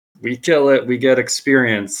 We kill it, we get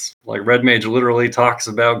experience. Like, Red Mage literally talks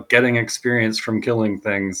about getting experience from killing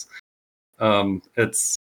things.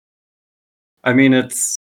 It's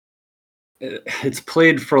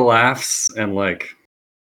played for laughs, and like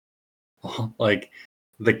the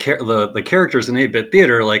characters in 8-Bit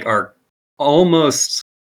Theater like are almost,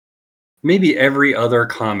 maybe every other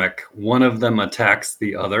comic, one of them attacks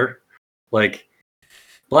the other. Like,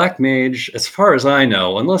 Black Mage, as far as I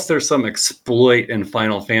know, unless there's some exploit in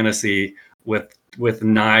Final Fantasy with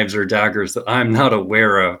knives or daggers that I'm not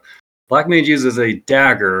aware of, Black Mage uses a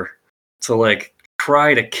dagger to like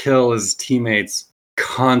try to kill his teammates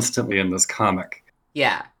constantly in this comic.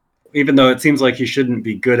 Yeah. Even though it seems like he shouldn't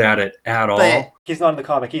be good at it at all. He's not in the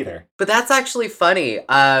comic either. But that's actually funny.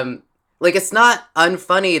 Like, it's not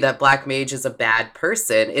unfunny that Black Mage is a bad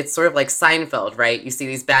person. It's sort of like Seinfeld, right? You see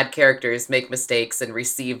these bad characters make mistakes and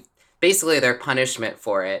receive basically their punishment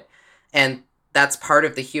for it. And that's part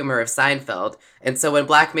of the humor of Seinfeld. And so when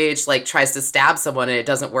Black Mage like tries to stab someone and it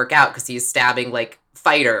doesn't work out because he's stabbing like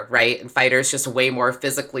Fighter, right? And Fighter's just way more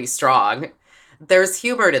physically strong. There's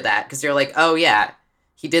humor to that because you're like, oh yeah,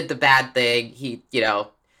 he did the bad thing. He,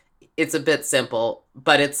 it's a bit simple,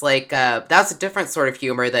 but it's like, that's a different sort of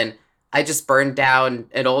humor than I just burned down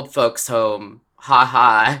an old folks' home. Ha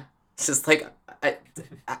ha. It's just like,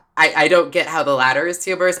 I don't get how the latter is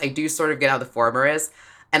humorous. I do sort of get how the former is.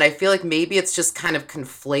 And I feel like maybe it's just kind of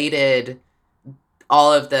conflated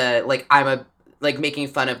all of the, like, making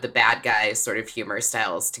fun of the bad guy sort of humor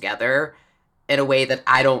styles together in a way that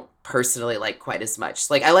I don't personally like quite as much.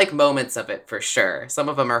 Like, I like moments of it for sure. Some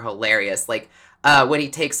of them are hilarious. Like, when he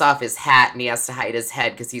takes off his hat and he has to hide his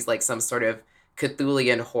head because he's like some sort of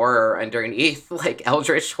Cthulhian horror underneath, like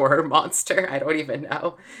eldritch horror monster. I don't even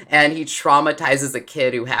know. And he traumatizes a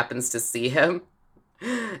kid who happens to see him.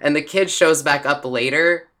 And the kid shows back up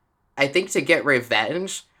later, I think to get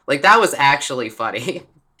revenge. Like, that was actually funny.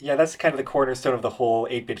 Yeah, that's kind of the cornerstone of the whole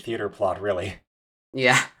 8-Bit Theater plot, really.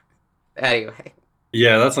 Yeah. Anyway.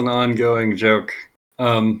 Yeah, that's an ongoing joke.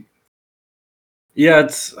 Yeah,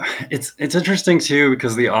 it's interesting too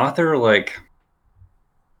because the author, like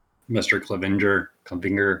Mr. Clavinger,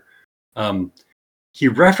 he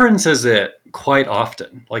references it quite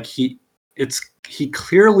often. Like he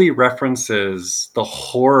clearly references the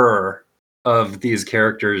horror of these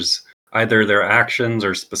characters, either their actions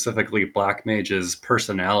or specifically Black Mage's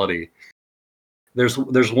personality. There's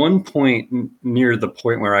one point near the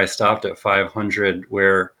point where I stopped at 500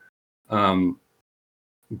 where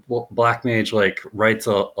Black Mage like writes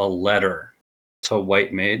a letter to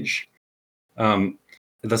White Mage.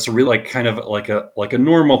 That's really like kind of like a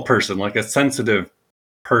normal person, like a sensitive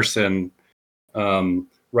person,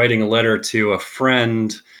 writing a letter to a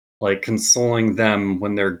friend, like consoling them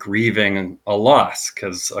when they're grieving a loss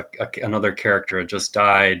because another character had just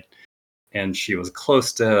died, and she was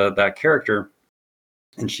close to that character.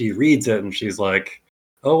 And she reads it and she's like,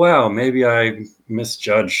 oh wow, maybe I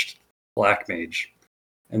misjudged Black Mage.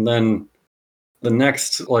 And then the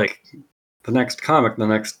next comic, the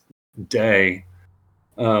next day,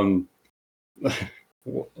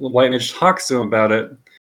 White Mage talks to him about it,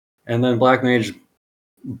 and then Black Mage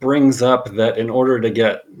brings up that in order to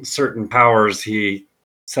get certain powers, he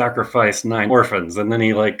sacrificed 9 orphans, and then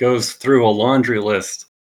he like goes through a laundry list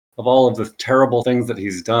of all of the terrible things that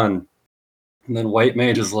he's done. And then White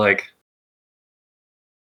Mage is like,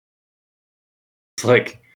 it's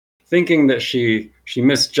like thinking that she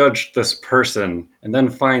misjudged this person, and then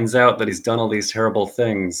finds out that he's done all these terrible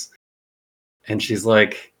things. And she's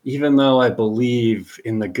like, even though I believe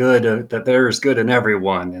in the good, that there's good in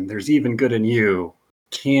everyone, and there's even good in you,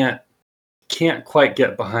 can't quite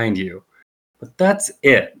get behind you. But that's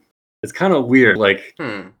it. It's kind of weird. Like,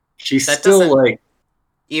 she's That still doesn't like,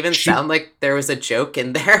 even sound like there was a joke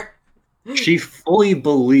in there. she fully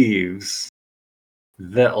believes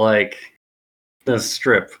that, like, the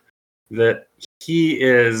strip, that he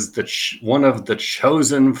is one of the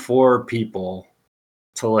chosen 4 people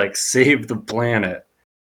to, like, save the planet.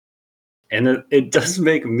 And it does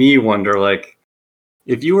make me wonder, like,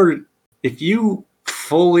 if you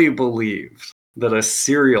fully believed that a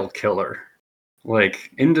serial killer,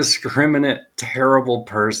 like indiscriminate, terrible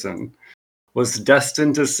person, was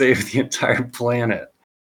destined to save the entire planet,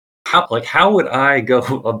 how would I go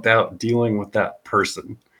about dealing with that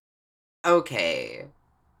person? Okay.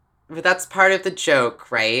 But that's part of the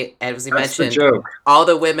joke, right? And as we That's the mentioned, joke. all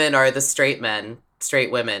the women are the straight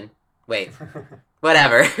women. Wait,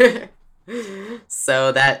 whatever.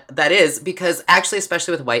 So that is because actually,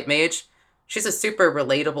 especially with White Mage, she's a super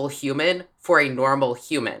relatable human for a normal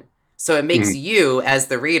human. So it makes you, as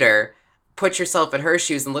the reader, put yourself in her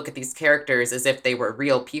shoes and look at these characters as if they were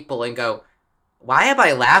real people and go, why am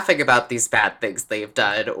I laughing about these bad things they've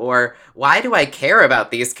done? Or why do I care about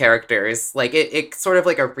these characters? Like it's sort of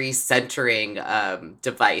like a recentering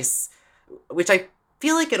device, which I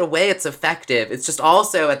feel like in a way it's effective. It's just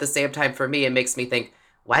also at the same time for me, it makes me think,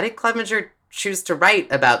 why did Clevenger choose to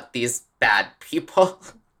write about these bad people?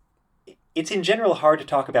 It's in general hard to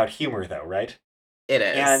talk about humor, though, right? It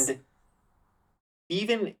is. And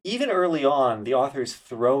even early on, the author's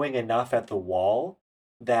throwing enough at the wall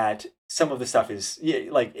that some of the stuff is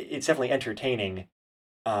like it's definitely entertaining,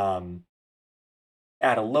 at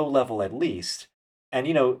a low level at least. And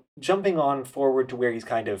jumping on forward to where he's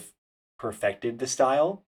kind of perfected the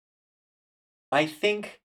style, I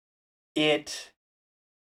think it.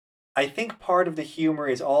 I think part of the humor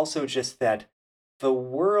is also just that the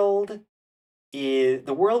world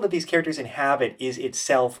the world that these characters inhabit is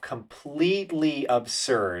itself completely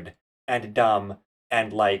absurd and dumb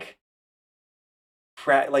and like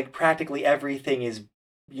practically everything is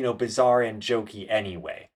bizarre and jokey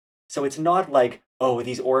anyway. So it's not like, oh,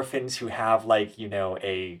 these orphans who have like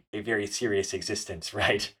a very serious existence,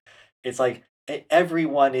 right? It's like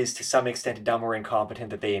everyone is to some extent dumb or incompetent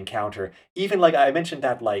that they encounter. Even like I mentioned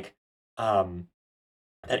that like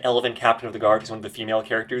that elven captain of the guard who's one of the female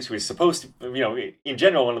characters who is supposed to, in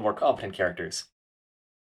general, one of the more competent characters.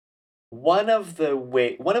 One of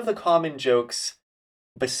the common jokes,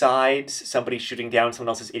 besides somebody shooting down someone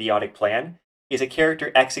else's idiotic plan, is a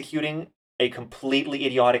character executing a completely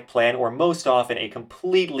idiotic plan, or most often a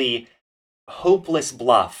completely hopeless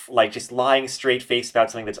bluff, like just lying straight faced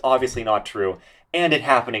about something that's obviously not true, and it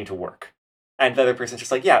happening to work. And the other person's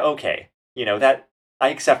just like, yeah, okay, that I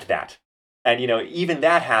accept that. And even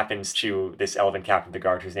that happens to this elven captain of the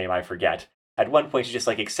guard whose name I forget. At one point, she just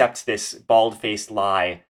like accepts this bald-faced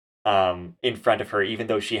lie in front of her, even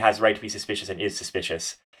though she has right to be suspicious and is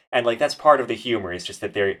suspicious. And like that's part of the humor. Is just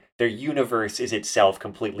that their universe is itself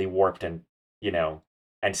completely warped and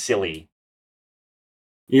and silly.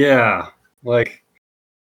 Yeah, like,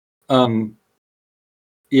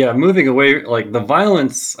 yeah, moving away, like the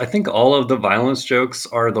violence. I think all of the violence jokes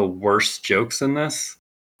are the worst jokes in this,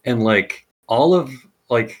 and like all of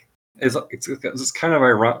like it's kind of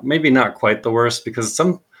ironic. Maybe not quite the worst because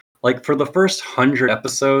like for the first 100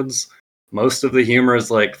 episodes, most of the humor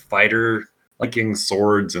is like fighter liking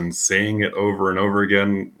swords and saying it over and over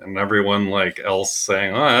again, and everyone like else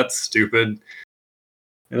saying, "Oh, that's stupid,"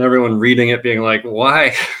 and everyone reading it being like,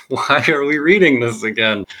 "Why? Why are we reading this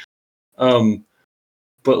again?"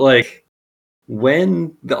 But like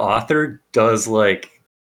when the author does like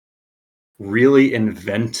really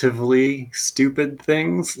inventively stupid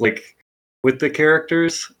things, like with the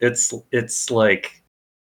characters, it's like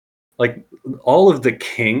all of the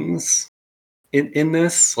kings in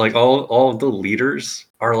this, like all of the leaders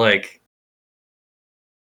are like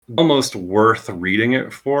almost worth reading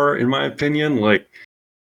it for, in my opinion. Like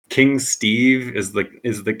King Steve is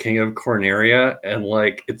the king of Corneria, and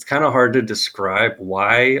like it's kind of hard to describe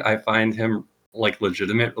why I find him like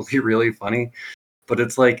legitimately really funny, but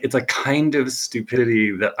it's like it's a kind of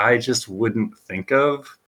stupidity that I just wouldn't think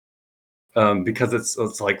of, because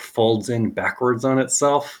it's like folds in backwards on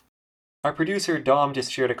itself. Our producer Dom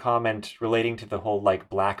just shared a comment relating to the whole like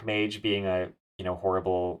black mage being a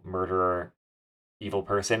horrible murderer, evil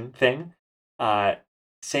person thing,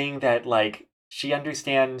 saying that like she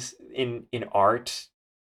understands in art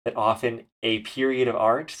that often a period of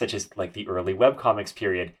art, such as like the early webcomics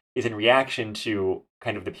period, is in reaction to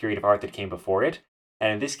kind of the period of art that came before it.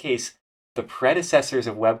 And in this case, the predecessors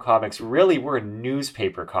of webcomics really were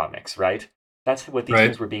newspaper comics, right? That's what these Right.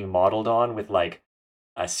 things were being modeled on, with like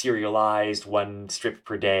a serialized one strip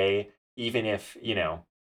per day, even if,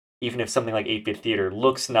 even if something like 8-Bit Theater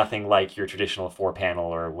looks nothing like your traditional four panel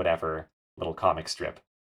or whatever little comic strip.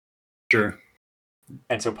 Sure.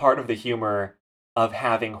 And so part of the humor of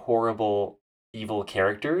having horrible, evil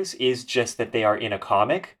characters is just that they are in a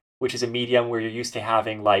comic, which is a medium where you're used to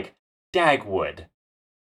having like Dagwood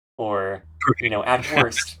or, at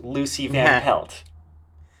worst, Lucy Van Pelt,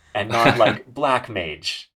 and not like Black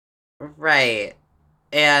Mage. Right.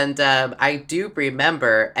 And I do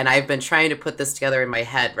remember, and I've been trying to put this together in my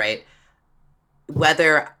head, right?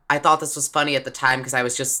 Whether I thought this was funny at the time because I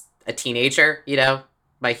was just a teenager,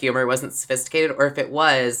 my humor wasn't sophisticated, or if it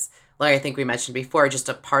was, like I think we mentioned before, just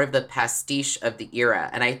a part of the pastiche of the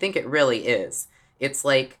era. And I think it really is. It's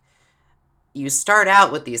like you start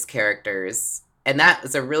out with these characters, and that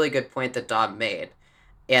is a really good point that Dom made.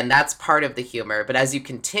 And that's part of the humor. But as you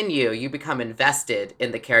continue, you become invested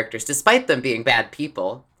in the characters, despite them being bad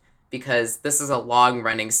people, because this is a long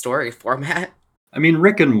running story format. I mean,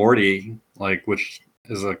 Rick and Morty, like, which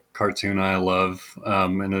is a cartoon I love,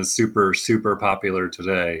 and is super, super popular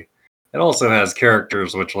today. It also has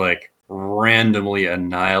characters which like randomly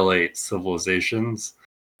annihilate civilizations.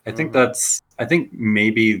 I think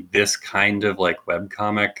maybe this kind of like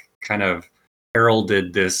webcomic kind of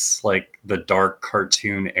heralded this like the dark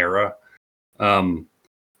cartoon era,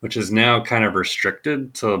 which is now kind of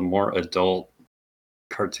restricted to more adult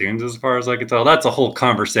cartoons as far as I can tell. That's a whole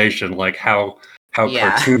conversation, like how Yeah.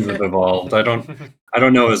 cartoons have evolved. I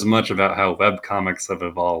don't know as much about how webcomics have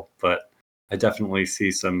evolved, but I definitely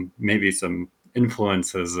see maybe some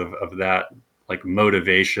influences of that like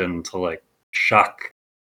motivation to like shock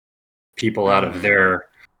people out of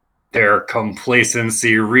their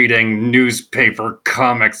complacency reading newspaper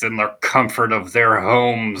comics in the comfort of their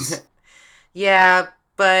homes. Yeah,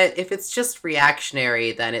 but if it's just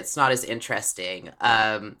reactionary, then it's not as interesting.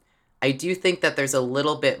 I do think that there's a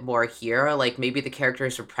little bit more here. Like maybe the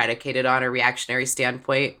characters are predicated on a reactionary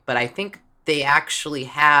standpoint, but I think they actually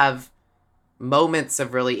have moments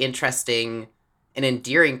of really interesting and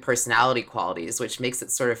endearing personality qualities, which makes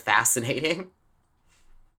it sort of fascinating.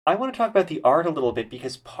 I want to talk about the art a little bit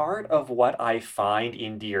because part of what I find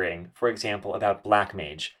endearing, for example, about Black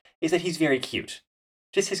Mage, is that he's very cute.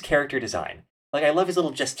 Just his character design. Like, I love his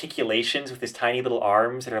little gesticulations with his tiny little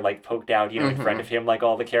arms that are, like, poked out, in front Hmm. of him, like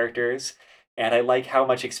all the characters. And I like how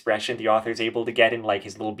much expression the author is able to get in, like,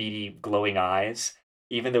 his little beady, glowing eyes,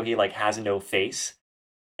 even though he, like, has no face.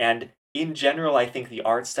 And in general, I think the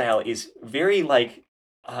art style is very, like,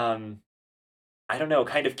 um, I don't know,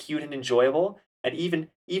 kind of cute and enjoyable. And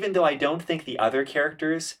even though I don't think the other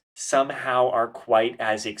characters somehow are quite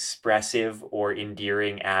as expressive or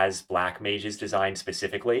endearing as Black Mage's design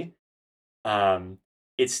specifically, um,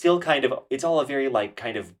 it's still it's all a very like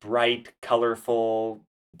kind of bright, colorful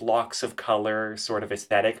blocks of color sort of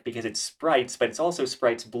aesthetic because it's sprites, but it's also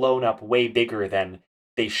sprites blown up way bigger than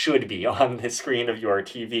they should be on the screen of your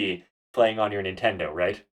TV playing on your Nintendo,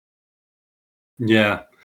 right? Yeah.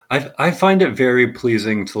 I find it very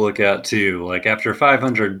pleasing to look at too. Like after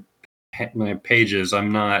 500 pages,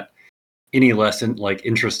 I'm not any less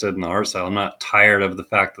interested in the art style. I'm not tired of the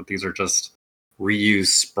fact that these are just reused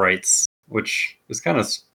sprites, which is kind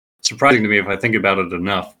of surprising to me if I think about it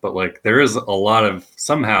enough. But like there is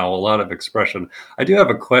somehow a lot of expression. I do have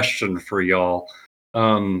a question for y'all.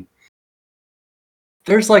 Um,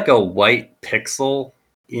 there's like a white pixel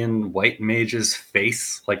in White Mage's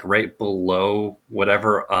face, like right below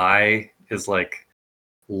whatever eye is like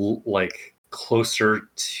closer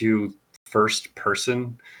to first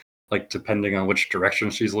person, like depending on which direction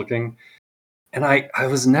she's looking. And I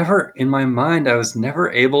was never in my mind, I was never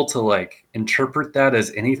able to like interpret that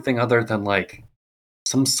as anything other than like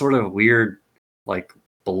some sort of weird like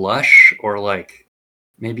blush or like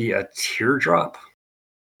maybe a teardrop.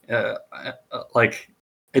 Like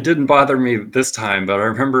it didn't bother me this time, but I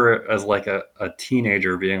remember as like a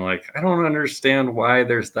teenager being like, I don't understand why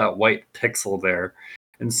there's that white pixel there.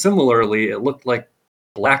 And similarly, it looked like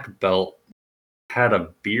Black Belt had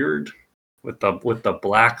a beard with the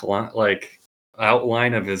black like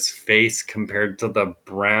outline of his face compared to the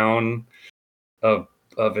brown of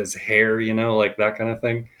his hair, like that kind of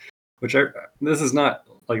thing. This is not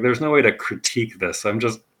like there's no way to critique this. I'm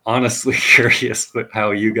just honestly curious how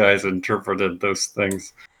you guys interpreted those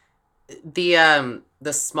things. The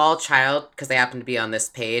the small child, because they happen to be on this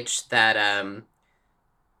page, that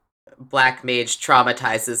Black Mage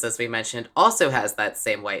traumatizes, as we mentioned, also has that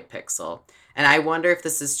same white pixel. And I wonder if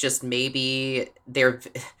this is just maybe they're.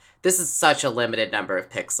 This is such a limited number of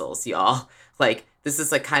pixels, y'all. Like, this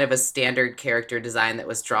is like kind of a standard character design that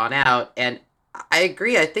was drawn out. And I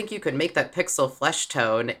agree. I think you could make that pixel flesh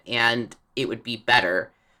tone and it would be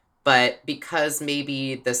better. But because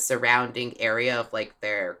maybe the surrounding area of like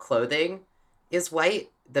their clothing is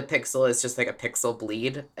white, the pixel is just like a pixel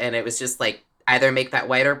bleed. And it was just like either make that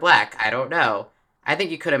white or black. I don't know. I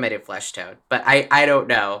think you could have made it flesh tone, but I don't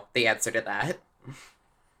know the answer to that.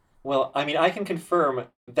 Well, I mean, I can confirm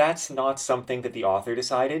that's not something that the author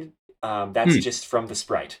decided. That's Hmm. just from the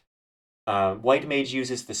sprite. White Mage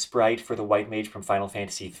uses the sprite for the White Mage from Final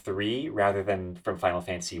Fantasy 3 rather than from Final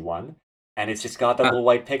Fantasy 1. And it's just got that Huh. little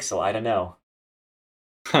white pixel. I don't know.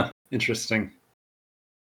 Huh. Interesting.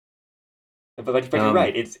 But you're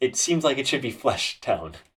right. It seems like it should be flesh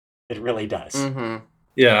tone. It really does. Mm-hmm.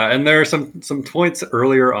 Yeah, and there are some points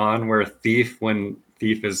earlier on where when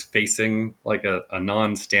Thief is facing like a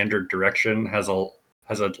non-standard direction, has a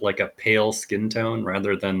like a pale skin tone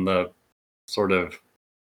rather than the sort of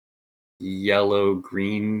yellow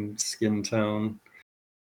green skin tone.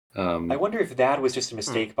 I Um, wonder if that was just a Hmm.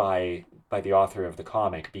 mistake by the author of the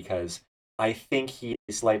comic because I think he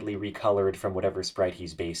is slightly recolored from whatever sprite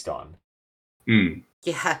he's based on. hmm.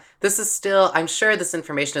 Yeah, this is still, I'm sure this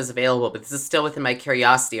information is available, but this is still within my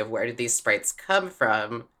curiosity of where did these sprites come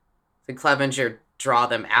from? Did Clevenger draw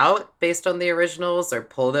them out based on the originals or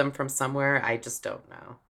pull them from somewhere? I just don't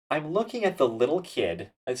know. I'm looking at the little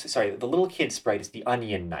kid. Sorry, the little kid sprite is the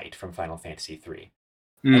Onion Knight from Final Fantasy 3.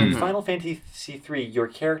 And in Hmm. Mm-hmm. Final Fantasy 3, your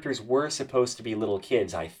characters were supposed to be little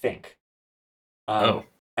kids, I think. Oh. Um,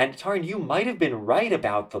 and Tarn, you might have been right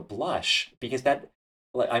about the blush because that.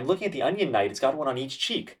 Like, I'm looking at the Onion Knight. It's got one on each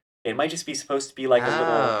cheek. It might just be supposed to be like a little,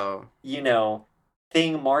 Oh. you know,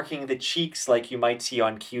 thing marking the cheeks, like you might see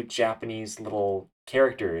on cute Japanese little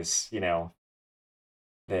characters.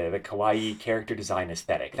 The kawaii character design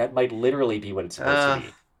aesthetic. That might literally be what it's supposed to Uh,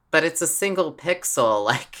 be. but it's a single pixel.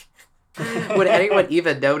 Like, would anyone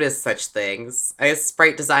even notice such things? I guess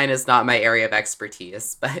sprite design is not my area of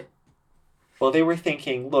expertise, but. Well, they were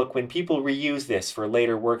thinking, look, when people reuse this for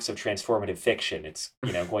later works of transformative fiction, it's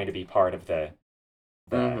going to be part of the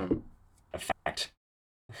Mm-hmm. effect.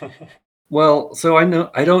 Well, so I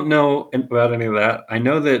don't know about any of that. I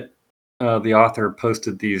know that the author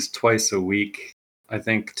posted these twice a week. I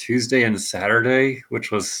think Tuesday and Saturday,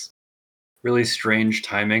 which was really strange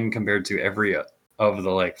timing compared to every of the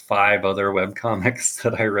like five other webcomics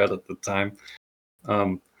that I read at the time.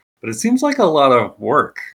 Um, but it seems like a lot of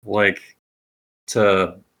work, like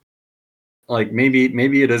to like maybe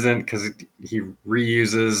it isn't because he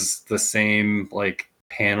reuses the same like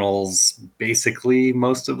panels basically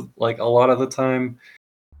most of like a lot of the time,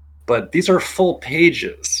 but these are full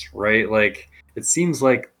pages, right? Like it seems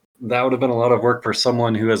like that would have been a lot of work for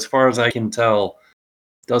someone who, as far as I can tell,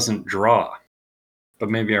 doesn't draw. But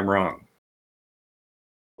maybe I'm wrong.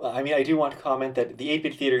 Well, I mean, I do want to comment that the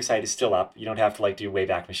 8-Bit Theater site is still up. You don't have to like do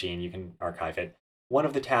Wayback Machine. You can archive it. One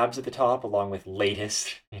of the tabs at the top, along with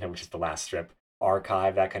latest, which is the last strip,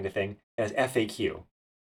 archive, that kind of thing, has FAQ.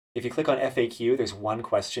 If you click on FAQ, there's one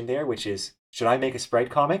question there, which is, should I make a sprite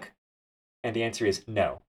comic? And the answer is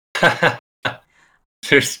no.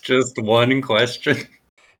 There's just one question.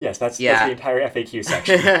 Yes, that's the Yeah. entire FAQ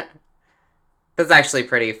section. That's actually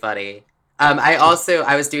pretty funny.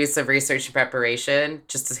 I was doing some research and preparation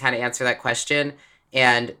just to kind of answer that question,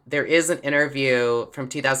 and there is an interview from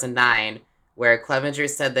 2009 where Clevenger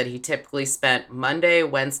said that he typically spent Monday,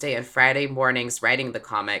 Wednesday, and Friday mornings writing the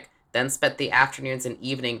comic, then spent the afternoons and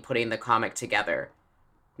evening putting the comic together.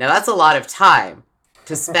 Now that's a lot of time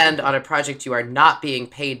to spend on a project you are not being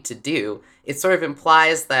paid to do. It sort of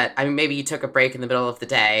implies that, I mean, maybe you took a break in the middle of the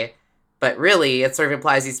day, but really it sort of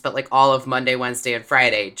implies you spent like all of Monday, Wednesday, and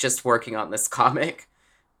Friday just working on this comic,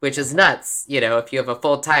 which is nuts, if you have a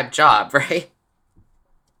full-time job, right?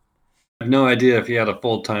 I have no idea if he had a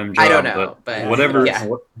full-time I don't job, but know, but Yeah, I don't yeah.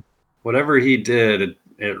 either. whatever he did,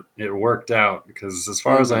 it worked out because as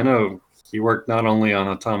far as I Mm-hmm. know, he worked not only on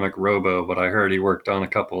Atomic Robo, but I heard he worked on a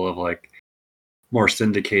couple of like more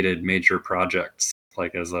syndicated major projects,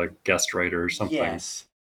 like as a guest writer or something. Yes,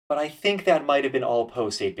 but I think that might have been all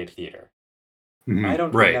post 8-Bit Theater. I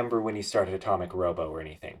don't Right. remember when he started Atomic Robo or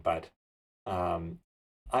anything, but um,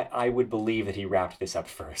 I would believe that he wrapped this up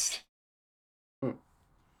first.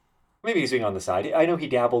 Maybe he's doing it on the side. I know he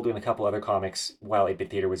dabbled in a couple other comics while 8-Bit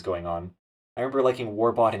Theater was going on. I remember liking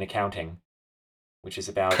Warbot in accounting. which is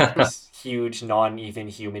about this huge, non-even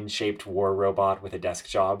human-shaped war robot with a desk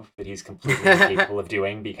job that he's completely incapable of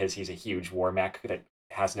doing because he's a huge war mech that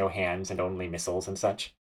has no hands and only missiles and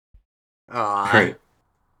such. Aw, Right.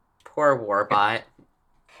 poor Warbot.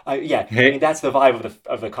 Yeah, I Hey, mean that's the vibe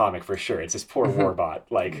of the comic for sure. It's this poor warbot,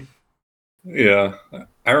 like. yeah,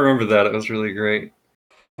 I remember that. It was really great.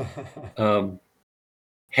 Um,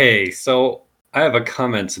 hey, so I have a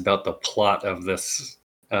comment about the plot of this.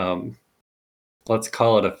 Um, let's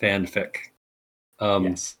call it a fanfic.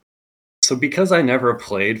 Yes. So because I never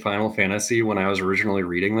played Final Fantasy when I was originally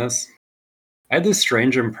reading this, I had this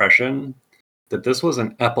strange impression that this was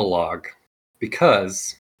an epilogue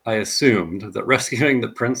because I assumed that rescuing the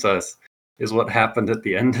princess is what happened at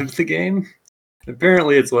the end of the game.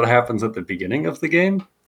 Apparently, it's what happens at the beginning of the game.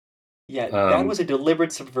 Yeah, that Um, was a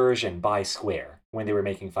deliberate subversion by Square when they were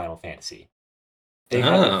making Final Fantasy. They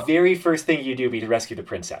had the oh, very first thing you do be to rescue the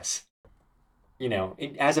princess.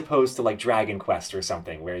 As opposed to like Dragon Quest or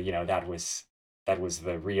something where, that was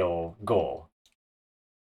the real goal.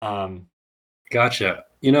 Um, gotcha.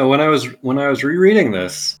 When I was rereading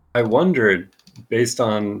this, I wondered, based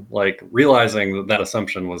on like realizing that that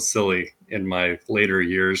assumption was silly in my later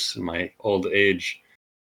years, in my old age,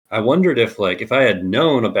 I wondered if I had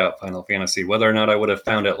known about Final Fantasy, whether or not I would have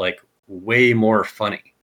found it like way more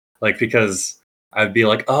funny. Like because I'd be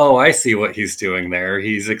like, "Oh, I see what he's doing there.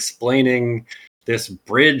 He's explaining this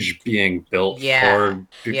bridge being built Yeah,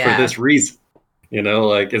 for yeah. this reason."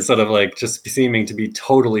 Like instead of like just seeming to be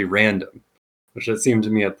totally random, which it seemed to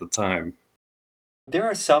me at the time. there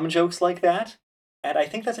are some jokes like that, and I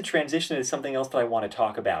think that's a transition to something else that I want to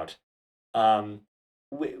talk about, um,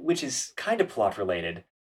 which is kind of plot related.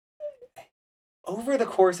 Over the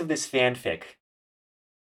course of this fanfic,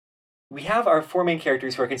 we have our four main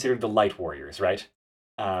characters who are considered the Light Warriors, right?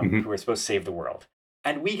 Mhm. Who are supposed to save the world.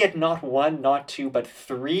 And we get not one, not two, but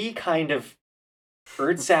three kind of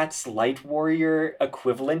Earthsat's Light Warrior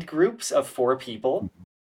equivalent groups of four people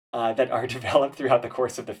that are developed throughout the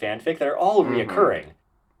course of the fanfic that are all Mm-hmm. reoccurring.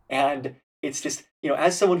 And it's just,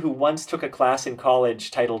 as someone who once took a class in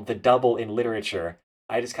college titled The Double in Literature,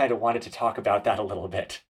 I just kind of wanted to talk about that a little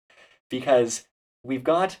bit. Because we've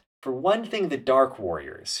got, for one thing, the Dark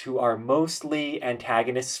Warriors, who are mostly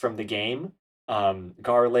antagonists from the game.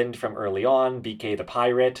 Garland from early on, BK the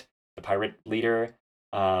pirate leader,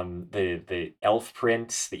 the elf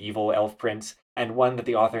prince, the evil elf prince, and one that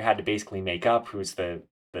the author had to basically make up, who's the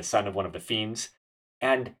son of one of the fiends.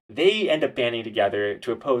 And they end up banding together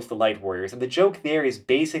to oppose the Light Warriors. And the joke there is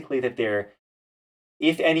basically that they're,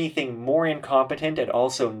 if anything, more incompetent and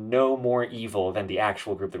also no more evil than the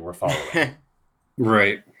actual group that we're following.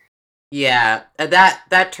 Right. Yeah, and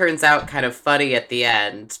that turns out kind of funny at the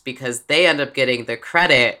end because they end up getting the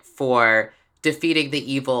credit for defeating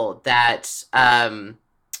the evil that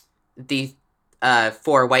the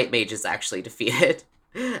four white mages actually defeated.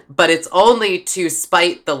 But it's only to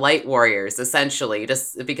spite the light warriors, essentially,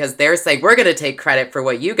 just because they're saying we're gonna take credit for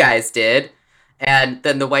what you guys did. And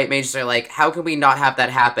then the white mages are like, how can we not have that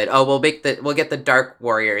happen? Oh, we'll get the dark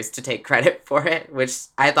warriors to take credit for it, which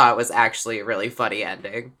I thought was actually a really funny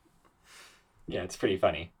ending. Yeah, it's pretty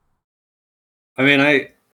funny. I mean,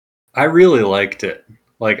 I really liked it.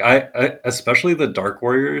 Like I especially the Dark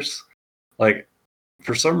Warriors. Like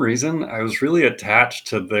for some reason, I was really attached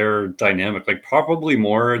to their dynamic, like probably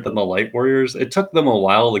more than the Light Warriors. It took them a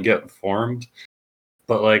while to get formed,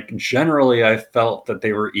 but like generally, I felt that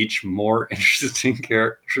they were each more interesting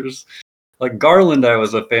characters. Like Garland, I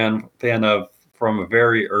was a fan of from a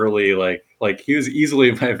very early, like he was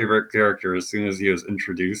easily my favorite character as soon as he was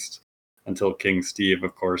introduced, until King Steve,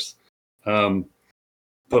 of course. Um,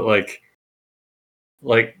 but like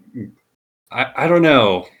I don't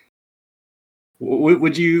know.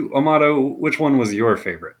 Would you, Amato? Which one was your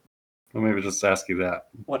favorite? I'll maybe just ask you that.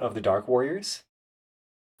 What of the Dark Warriors?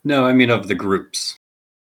 No, I mean of the groups.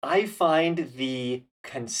 I find the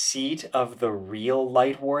conceit of the real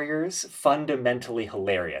Light Warriors fundamentally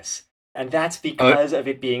hilarious. And that's Uh, because of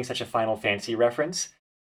it being such a Final Fantasy reference.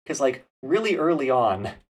 Because, like, really early on,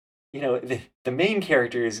 the main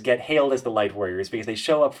characters get hailed as the Light Warriors because they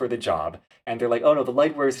show up for the job and they're like, oh no, the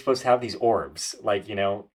Light Warriors are supposed to have these orbs, like,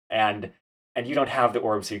 and you don't have the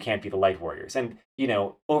orbs, so you can't be the Light Warriors. And,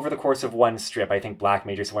 over the course of one strip, I think Black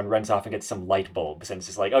Mage or someone runs off and gets some light bulbs, and it's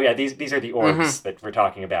just like, oh yeah, these are the Mm-hmm. orbs that we're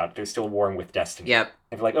talking about. They're still warring with destiny. Yep.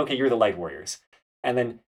 And they're like, okay, you're the Light Warriors. And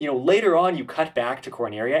then, later on, you cut back to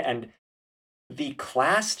Corneria, and the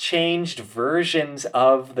class changed versions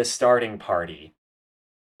of the starting party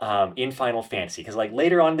in Final Fantasy. Because like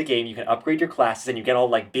later on in the game, you can upgrade your classes and you get all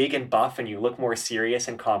like big and buff and you look more serious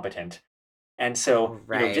and competent. And so,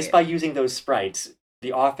 just Right. by using those sprites,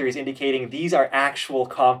 the author is indicating these are actual,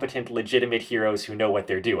 competent, legitimate heroes who know what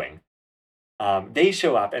they're doing. They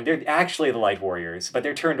show up, and they're actually the Light Warriors, but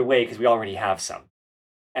they're turned away because we already have some.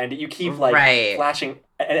 And you keep, Right. flashing...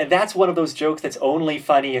 And that's one of those jokes that's only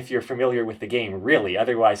funny if you're familiar with the game, really.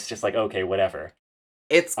 Otherwise, it's just like, okay, whatever.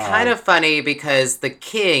 It's kind of funny because the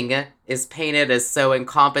king is painted as so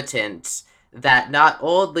incompetent that not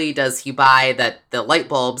only does he buy that the light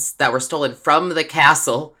bulbs that were stolen from the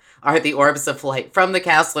castle are the orbs of light from the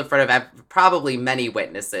castle in front of probably many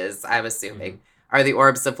witnesses, I'm assuming, are the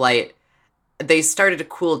orbs of light. They started to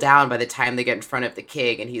cool down by the time they get in front of the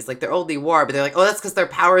king, and he's like, they're only war, but they're like, oh, that's because their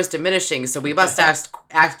power is diminishing, so we must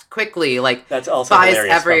act quickly. Like, That's also buys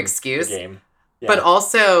hilarious every from excuse. the game. Yeah. But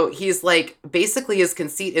also, he's like, basically his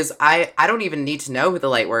conceit is, I don't even need to know who the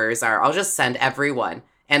Light Warriors are. I'll just send everyone.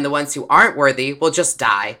 And the ones who aren't worthy will just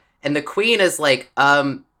die. And the queen is like,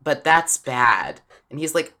 but that's bad. And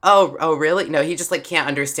he's like, oh, really? No, he just like can't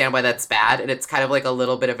understand why that's bad. And it's kind of like a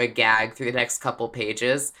little bit of a gag through the next couple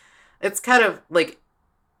pages. It's kind of like,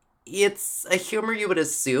 it's a humor you would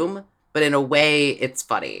assume, but in a way, it's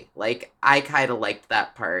funny. Like, I kind of liked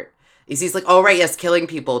that part. He's like, oh, right, yes, killing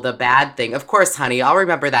people, the bad thing. Of course, honey, I'll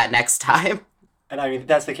remember that next time. And I mean,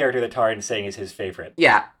 that's the character that Taran's saying is his favorite.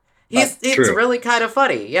 Yeah. It's True. really kind of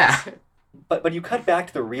funny, yeah. But you cut back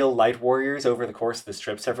to the real Light Warriors over the course of the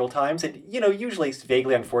strip several times, and, usually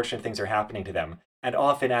vaguely unfortunate things are happening to them, and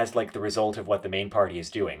often as, the result of what the main party is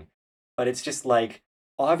doing. But it's just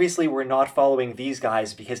obviously we're not following these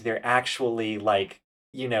guys because they're actually,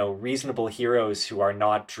 reasonable heroes who are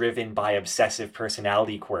not driven by obsessive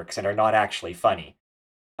personality quirks and are not actually funny,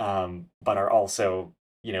 but are also,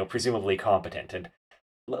 presumably competent. And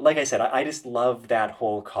like I said, I just love that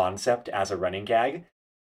whole concept as a running gag,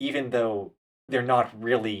 even though they're not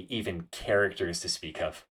really even characters to speak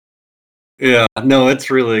of. Yeah, no,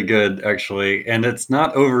 it's really good actually, and it's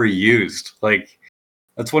not overused. Like,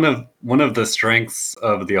 that's one of the strengths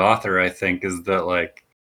of the author, I think, is that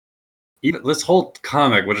even this whole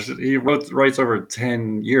comic, which he writes over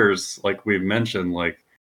 10 years, like we've mentioned,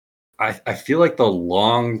 I feel like the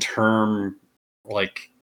long-term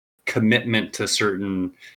commitment to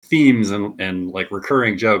certain themes and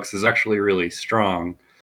recurring jokes is actually really strong.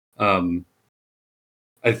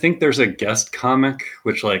 I think there's a guest comic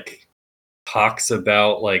which talks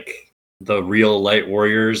about the real Light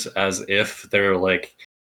Warriors as if they're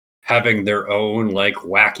having their own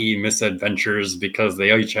wacky misadventures because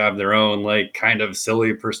they each have their own kind of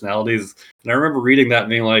silly personalities. And I remember reading that and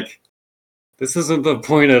being like, this isn't the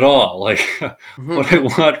point at all. What I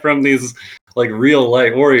want from these real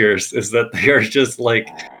Light Warriors is that they are just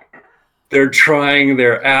they're trying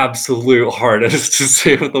their absolute hardest to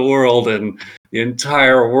save the world, and the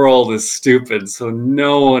entire world is stupid, so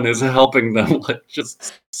no one is helping them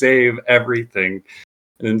just save everything.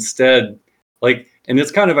 And instead, and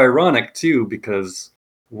it's kind of ironic too, because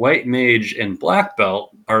White Mage and Black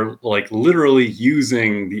Belt are literally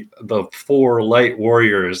using the 4 Light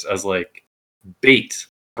Warriors as bait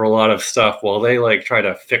for a lot of stuff, while they try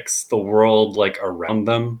to fix the world around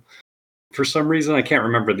them. For some reason, I can't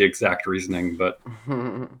remember the exact reasoning, but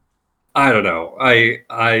I don't know.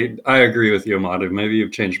 I agree with you, Amadu. Maybe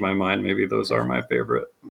you've changed my mind. Maybe those are my favorite.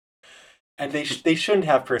 And they shouldn't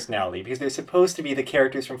have personality, because they're supposed to be the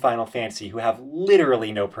characters from Final Fantasy who have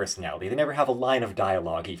literally no personality. They never have a line of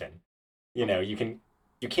dialogue, even. You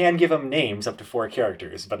can give them names up to 4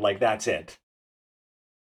 characters, but that's it.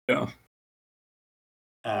 Yeah.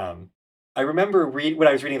 I remember when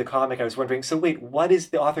I was reading the comic, I was wondering, so wait, what is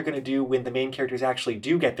the author going to do when the main characters actually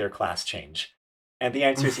do get their class change? And the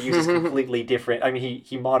answer is he uses completely different... I mean,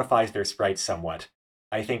 he modifies their sprites somewhat,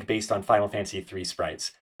 I think based on Final Fantasy III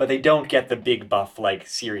sprites. But they don't get the big buff,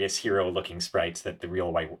 serious hero-looking sprites that the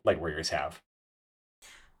real Light Warriors have.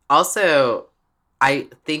 Also, I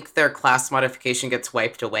think their class modification gets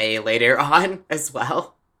wiped away later on as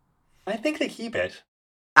well. I think they keep it.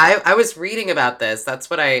 I was reading about this. That's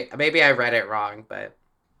what maybe I read it wrong, but...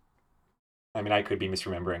 I mean, I could be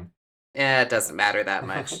misremembering. Yeah, it doesn't matter that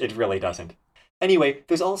much. It really doesn't. Anyway,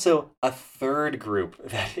 there's also a third group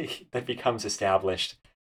that becomes established.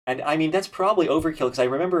 And I mean, that's probably overkill, because I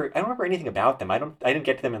don't remember anything about them. I didn't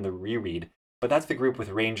get to them in the reread. But that's the group with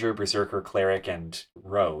Ranger, Berserker, Cleric, and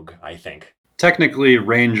Rogue, I think. Technically,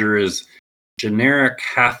 Ranger is generic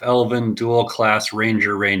half-elven dual-class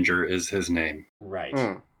Ranger is his name.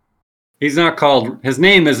 Right. He's not called... His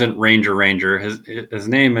name isn't Ranger. His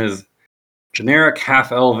name is generic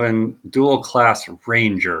half-elven dual-class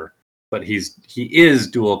Ranger. But he is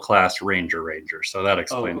dual-class Ranger, so that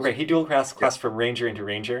explains. Oh, right. He dual-class from Ranger into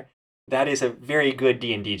Ranger. That is a very good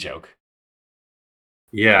D&D joke.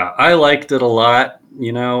 Yeah, I liked it a lot,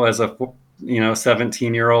 as a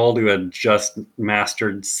 17-year-old who had just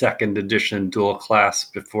mastered second edition dual class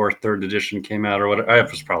before third edition came out or whatever. I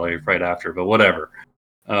was probably right after, but whatever.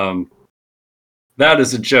 That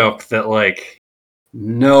is a joke that like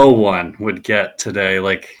no one would get today.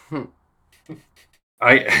 Like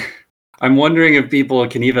I'm wondering if people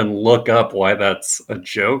can even look up why that's a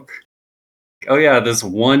joke. Oh yeah, this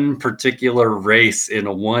one particular race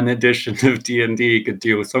in one edition of D&D could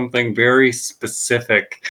do something very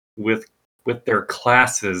specific with their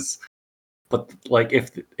classes, but like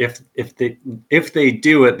if they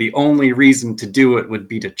do it, the only reason to do it would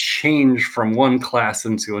be to change from one class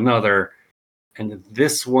into another, and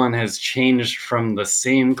this one has changed from the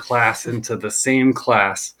same class into the same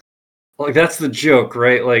class. Like that's the joke,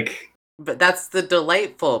 right? Like, But that's the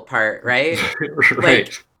delightful part, right? right.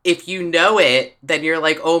 Like, if you know it, then you're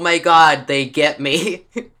like, oh my god, they get me.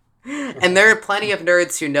 And there are plenty of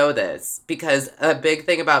nerds who know this, because a big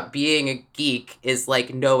thing about being a geek is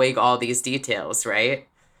like knowing all these details, right?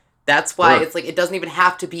 That's why Sure. it's like, it doesn't even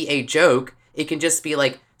have to be a joke. It can just be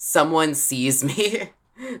like, someone sees me.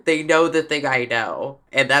 They know the thing I know.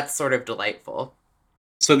 And that's sort of delightful.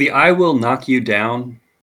 So the "I will knock you down,"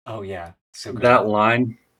 Oh yeah, so good. that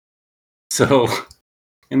line. So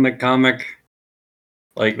in the comic,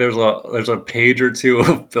 like there's a page or two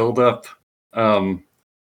of buildup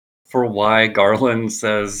for why Garland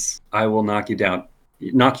says "I will knock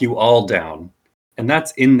you all down," and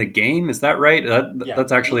that's in the game. Is that right? Yeah,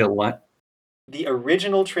 That's actually a line. the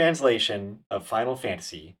original translation of Final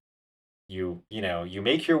Fantasy, you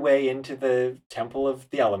make your way into the Temple of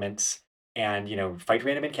the Elements and fight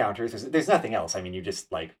random encounters. There's nothing else. I mean, you just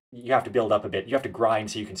like you have to build up a bit. You have to grind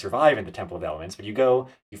so you can survive in the Temple of the Elements. But you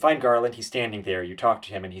find Garland. He's standing there. You talk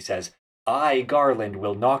to him, and he says, "I, Garland,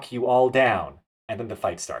 will knock you all down," and then the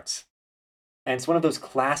fight starts. And it's one of those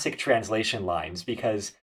classic translation lines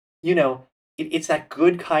because, it's that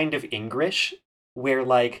good kind of English where,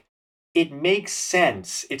 like, it makes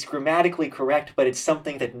sense. It's grammatically correct, but it's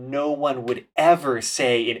something that no one would ever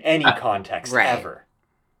say in any context, Right. ever.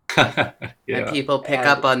 And Yeah. people pick And-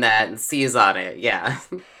 up on that and seize on it. Yeah.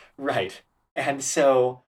 Right. And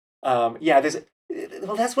so, that's one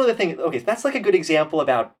of the things. Okay, that's like a good example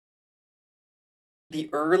about the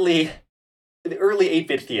early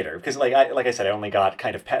 8-bit theater, because like I said, I only got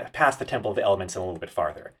kind of past the Temple of the Elements and a little bit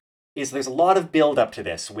farther. There's a lot of build up to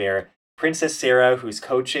this where Princess Sarah, who's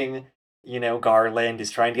coaching, Garland,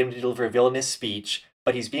 is trying to get him to deliver a villainous speech,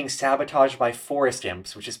 but he's being sabotaged by forest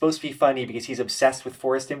imps, which is supposed to be funny because he's obsessed with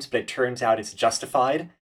forest imps, but it turns out it's justified.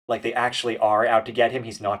 Like they actually are out to get him.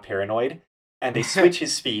 He's not paranoid. And they switch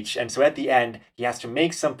his speech, and so at the end, he has to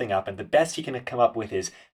make something up, and the best he can come up with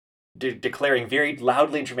is declaring very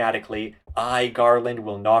loudly and dramatically, "I, Garland,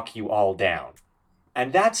 will knock you all down."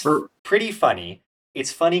 And that's pretty funny.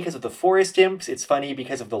 It's funny because of the forest imps, it's funny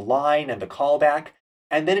because of the line and the callback,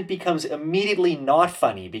 and then it becomes immediately not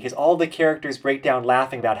funny because all the characters break down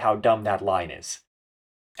laughing about how dumb that line is.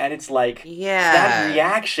 And it's like, Yeah. that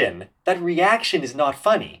reaction is not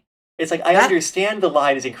funny. It's like, I understand the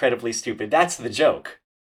line is incredibly stupid, that's the joke.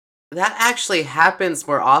 That actually happens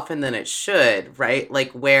more often than it should, right?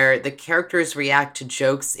 Like where the characters react to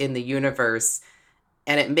jokes in the universe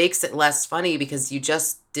and it makes it less funny because you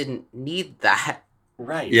just didn't need that.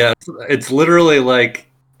 Right. Yeah, it's literally like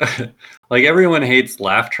like everyone hates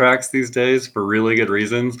laugh tracks these days for really good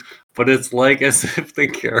reasons, but it's like as if the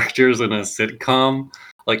characters in a sitcom,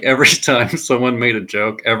 like every time someone made a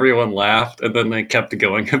joke, everyone laughed and then they kept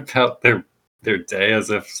going about their day as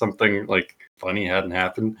if something like funny hadn't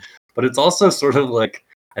happened. But it's also sort of like,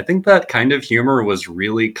 I think that kind of humor was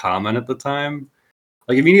really common at the time.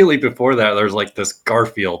 Like immediately before that, there's like this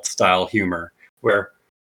Garfield style humor where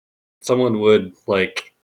someone would like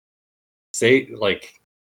say the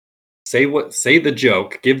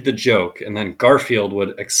joke, give the joke, and then Garfield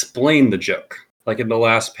would explain the joke, like in the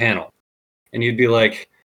last panel. And you'd be like,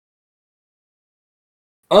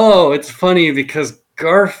 "Oh, it's funny because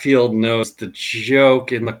Garfield knows the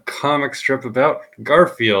joke in the comic strip about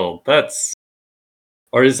Garfield."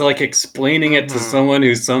 Or is like explaining it to someone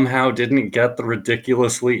who somehow didn't get the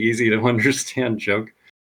ridiculously easy to understand joke.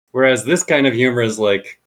 Whereas this kind of humor is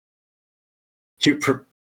like, you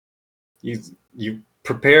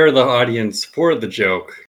prepare the audience for the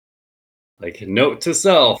joke, like note to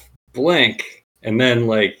self, blank, and then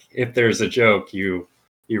like if there's a joke, you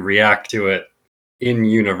react to it in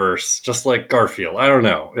universe, just like Garfield. I don't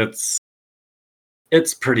know. It's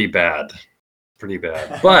pretty bad,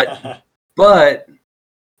 but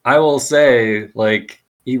I will say, like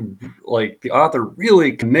the author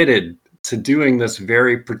really committed to doing this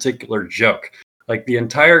very particular joke. Like the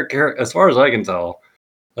entire character, as far as I can tell,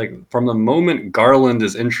 like from the moment Garland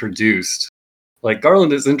is introduced, like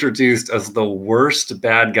Garland is introduced as the worst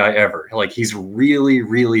bad guy ever. Like he's really,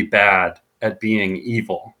 really bad at being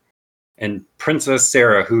evil. And Princess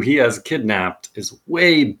Sarah, who he has kidnapped, is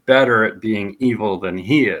way better at being evil than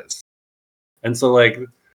he is. And so like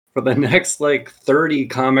for the next like 30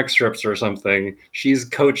 comic strips or something, she's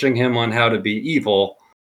coaching him on how to be evil.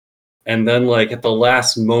 And then like at the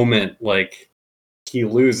last moment, like he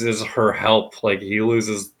loses her help, like he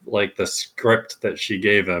loses like the script that she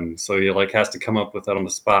gave him, so he like has to come up with it on the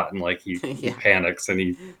spot, and like he Yeah. panics and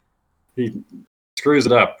he screws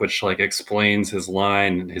it up, which like explains his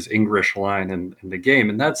line, his English line in the game.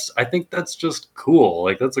 And I think that's just cool.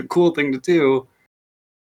 Like that's a cool thing to do.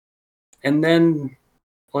 And then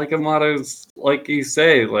like Amato's, like you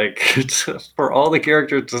say, like for all the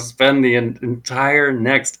characters to spend the entire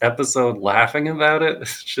next episode laughing about it,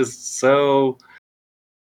 it's just so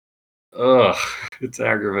ugh, it's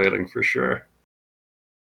aggravating for sure.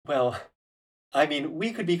 Well, I mean,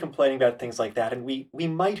 we could be complaining about things like that, and we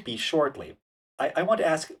might be shortly. I want to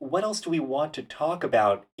ask, what else do we want to talk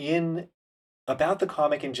about about the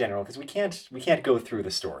comic in general? Because we can't go through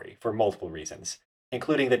the story for multiple reasons,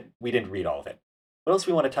 including that we didn't read all of it. What else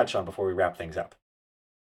do we want to touch on before we wrap things up?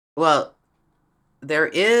 Well, there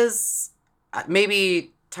is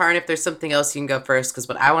maybe Tarn, if there's something else, you can go first, because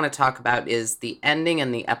what I want to talk about is the ending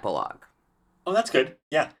and the epilogue. Oh, that's good.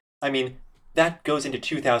 Yeah. I mean, that goes into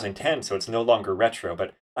 2010, so it's no longer retro,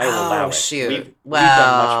 but I will allow it. Shoot. We've done much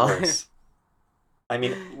Well, worse. I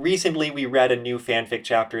mean, recently we read a new fanfic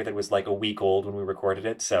chapter that was like a week old when we recorded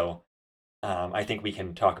it, so I think we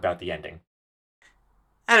can talk about the ending.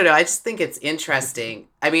 I don't know. I just think it's interesting.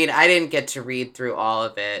 I mean, I didn't get to read through all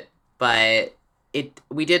of it, but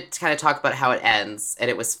we did kind of talk about how it ends, and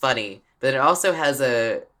it was funny. But it also has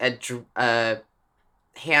a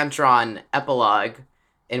hand-drawn epilogue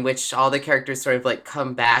in which all the characters sort of like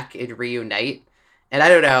come back and reunite. And I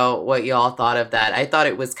don't know what y'all thought of that. I thought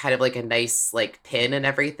it was kind of like a nice like pin and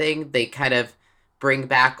everything. They kind of bring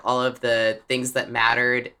back all of the things that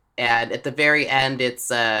mattered, and at the very end, it's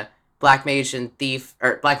Black Mage and Thief,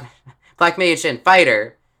 or Black Mage and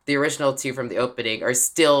Fighter, the original two from the opening, are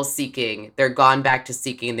still seeking. They're gone back to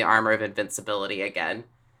seeking the armor of invincibility again.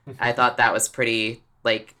 I thought that was pretty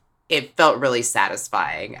like it felt really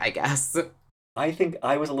satisfying, I guess. I think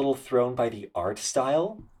I was a little thrown by the art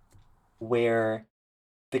style, where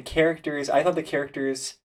I thought the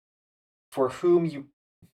characters for whom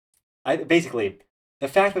basically, the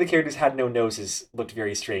fact that the characters had no noses looked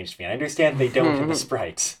very strange to me. I understand they don't in the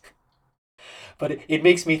sprites, but it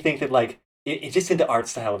makes me think that like, it just in the art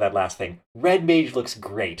style of that last thing. Red Mage looks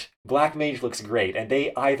great. Black Mage looks great. And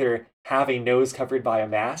they either have a nose covered by a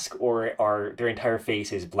mask or their entire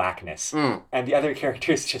face is blackness. And the other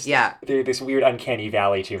characters just, they're this weird uncanny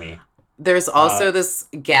valley to me. There's also this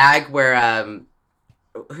gag where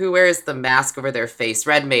who wears the mask over their face?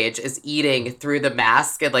 Red Mage is eating through the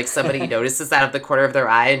mask, and like somebody notices out of the corner of their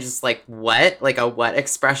eye and just like, what? Like a what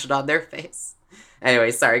expression on their face?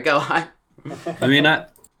 Anyway, sorry, go on. I mean,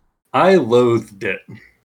 I loathed it.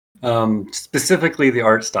 Specifically the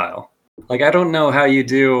art style. Like, I don't know how you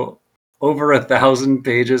do over 1,000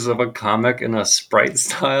 pages of a comic in a sprite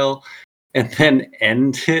style and then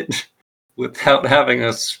end it without having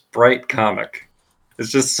a sprite comic.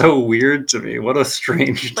 It's just so weird to me. What a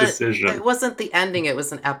strange decision. It wasn't the ending, it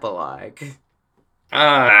was an epilogue.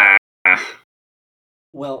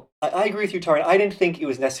 Well, I agree with you, Tarn. I didn't think it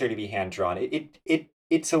was necessary to be hand-drawn.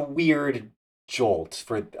 It's a weird jolt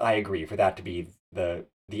I agree, for that to be the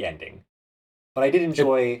ending. But I did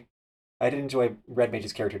enjoy Red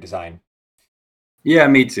Mage's character design. Yeah,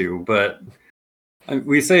 me too. But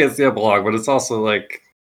we say it's the epilogue, but it's also like,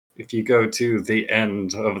 if you go to the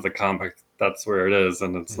end of the comic, that's where it is,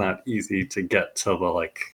 and it's not easy to get to the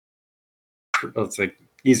like, let's say,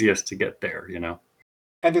 easiest to get there, you know.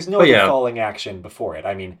 And there's no falling action before it.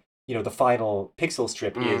 I mean, you know, the final pixel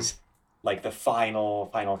strip is like the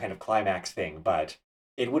final kind of climax thing, but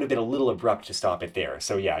it would have been a little abrupt to stop it there.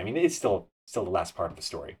 So yeah, I mean, it's still the last part of the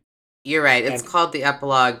story. You're right. It's called the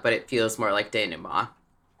epilogue, but it feels more like denouement.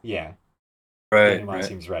 Yeah. Right. Denouement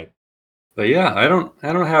seems right. But yeah, I don't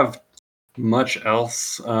have much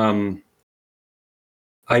else. I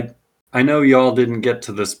know y'all didn't get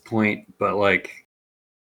to this point, but like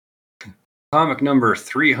comic number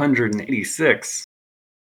 386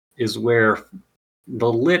 is where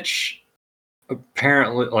the Lich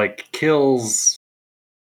apparently like kills,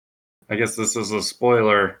 I guess this is a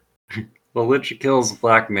spoiler, the Lich kills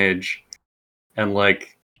Black Mage, and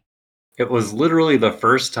like it was literally the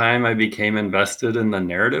first time I became invested in the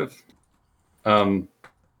narrative.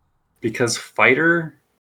 Because Fighter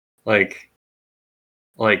like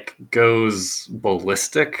goes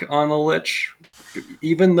ballistic on the Lich,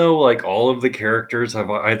 even though like all of the characters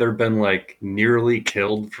have either been like nearly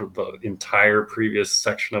killed for the entire previous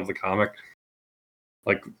section of the comic.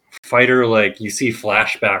 Like Fighter, like you see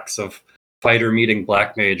flashbacks of Fighter meeting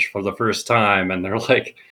Black Mage for the first time, and they're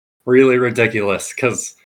like really ridiculous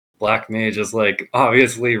because Black Mage is like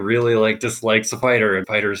obviously really like dislikes a Fighter, and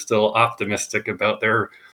Fighter's still optimistic about their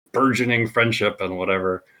burgeoning friendship and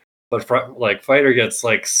whatever. But like Fighter gets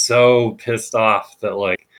like so pissed off that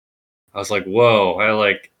like I was like, whoa, I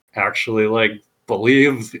like actually like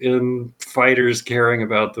believe in Fighters caring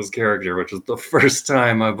about this character, which is the first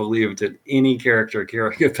time I believed in any character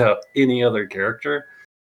caring about any other character.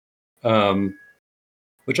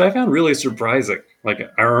 Which I found really surprising. Like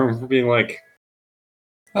I remember being like,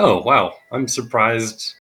 oh wow, I'm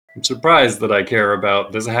surprised that I care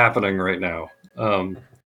about this happening right now.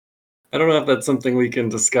 I don't know if that's something we can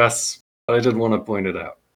discuss, but I did want to point it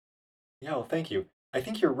out. Yeah, well, thank you. I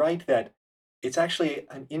think you're right that it's actually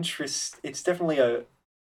an interest. It's definitely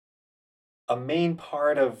a main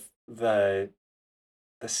part of the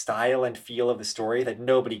style and feel of the story that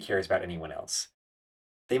nobody cares about anyone else.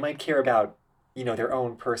 They might care about, their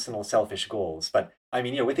own personal selfish goals, but I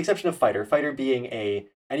mean, with the exception of Fighter being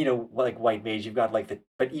and like White Mage, you've got like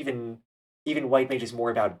but even White Mage is more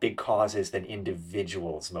about big causes than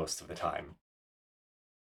individuals most of the time.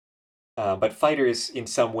 But Fighter is in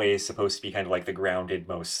some ways supposed to be kind of like the grounded,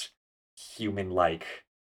 most human-like,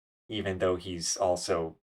 even though he's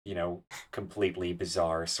also, completely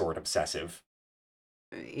bizarre, sword obsessive.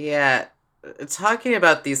 Yeah, talking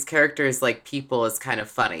about these characters like people is kind of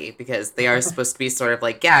funny because they are supposed to be sort of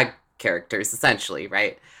like gag characters, essentially,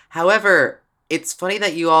 right? However, it's funny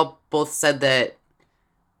that you all both said that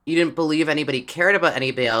you didn't believe anybody cared about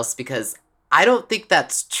anybody else because I don't think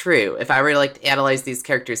that's true. If I were to like analyze these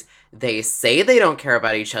characters, they say they don't care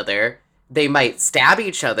about each other. They might stab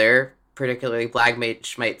each other, particularly Black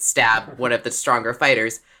Mage might stab one of the stronger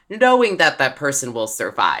fighters, knowing that that person will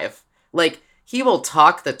survive. Like, he will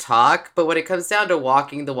talk the talk, but when it comes down to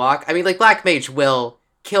walking the walk, I mean, like, Black Mage will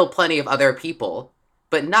kill plenty of other people,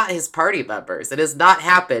 but not his party members. It has not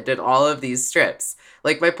happened in all of these strips.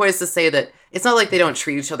 Like, my point is to say that it's not like they don't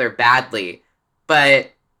treat each other badly,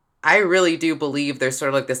 but I really do believe they're sort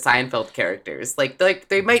of like the Seinfeld characters. Like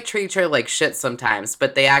they might treat each other like shit sometimes,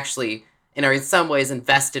 but they actually and are in some ways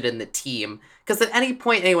invested in the team. Because at any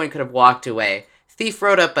point anyone could have walked away. Thief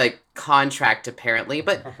wrote up a contract apparently,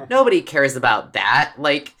 but nobody cares about that.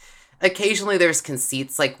 Like occasionally there's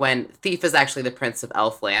conceits, like when Thief is actually the Prince of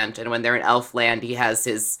Elfland, and when they're in Elfland, he has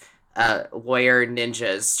his warrior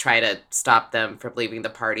ninjas try to stop them from leaving the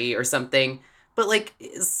party or something. But like,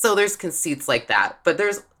 so there's conceits like that. But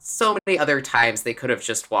there's so many other times they could have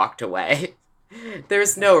just walked away.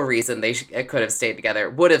 There's no reason they could have stayed together,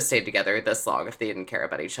 would have stayed together this long if they didn't care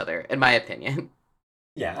about each other, in my opinion.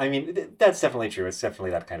 Yeah, I mean, that's definitely true. It's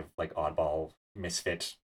definitely that kind of like oddball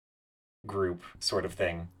misfit group sort of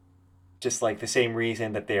thing. Just like the same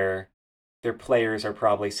reason that their players are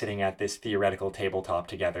probably sitting at this theoretical tabletop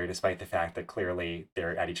together, despite the fact that clearly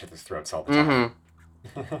they're at each other's throats all the time.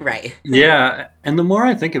 Right. Yeah, and the more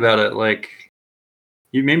I think about it, like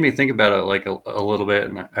you made me think about it like a little bit,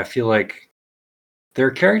 and I feel like their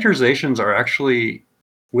characterizations are actually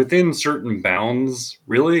within certain bounds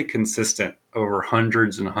really consistent over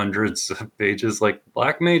hundreds and hundreds of pages. Like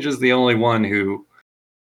Black Mage is the only one who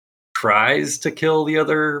tries to kill the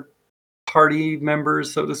other party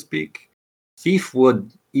members, so to speak. Thief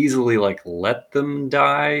would easily like let them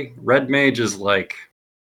die. Red Mage is like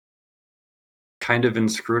kind of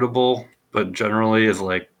inscrutable, but generally is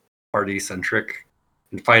like party centric.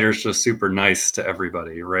 And Fighter's just super nice to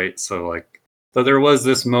everybody, right? So like, so there was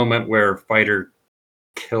this moment where Fighter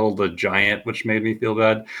killed a giant, which made me feel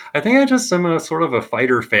bad. I think I just am a sort of a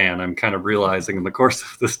Fighter fan. I'm kind of realizing in the course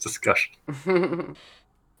of this discussion.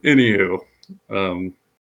 Anywho, um,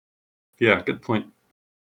 yeah, good point.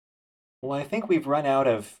 Well, I think we've run out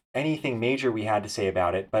of anything major we had to say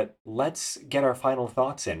about it, but let's get our final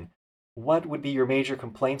thoughts in. What would be your major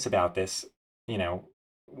complaints about this,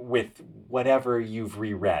 with whatever you've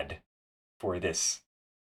reread for this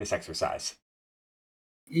exercise?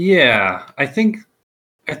 Yeah, I think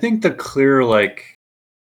the clear like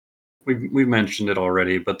we mentioned it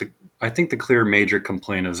already, but I think the clear major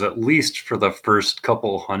complaint is at least for the first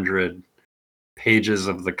couple hundred pages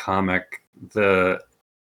of the comic, the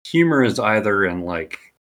humor is either in like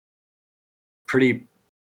pretty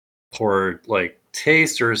poor like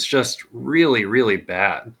taste or it's just really really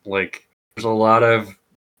bad. Like there's a lot of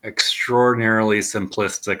extraordinarily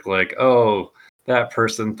simplistic, like, oh, that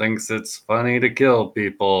person thinks it's funny to kill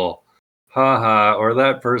people, haha, or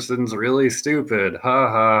that person's really stupid,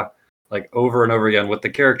 haha, like over and over again, with the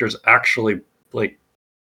characters actually like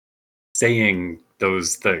saying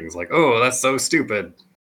those things, like, oh, that's so stupid,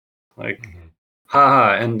 like, Mhm.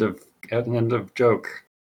 haha, end of joke.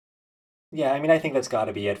 Yeah, I mean, I think that's got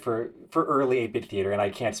to be it for early 8-bit theater, and I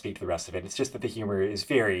can't speak to the rest of it. It's just that the humor is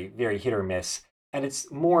very, very hit or miss, and it's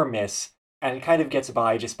more miss, and it kind of gets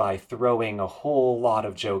by just by throwing a whole lot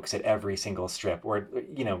of jokes at every single strip, or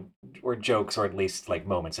or jokes, or at least like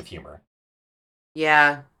moments of humor.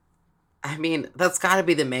 Yeah, I mean, that's got to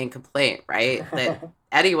be the main complaint, right? That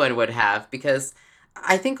anyone would have, because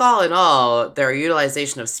I think all in all, their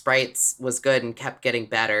utilization of sprites was good and kept getting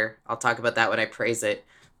better. I'll talk about that when I praise it.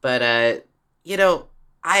 But, you know,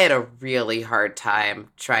 I had a really hard time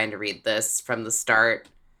trying to read this from the start.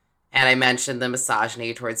 And I mentioned the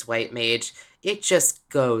misogyny towards White Mage. It just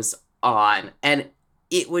goes on. And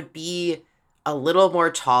it would be a little more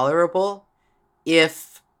tolerable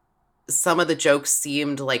if some of the jokes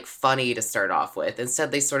seemed like funny to start off with.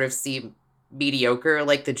 Instead, they sort of seem mediocre,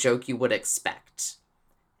 like the joke you would expect.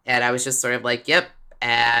 And I was just sort of like, yep,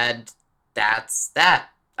 and that's that.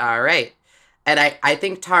 All right. And I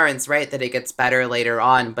think Taran's right that it gets better later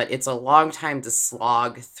on, but it's a long time to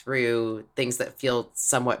slog through things that feel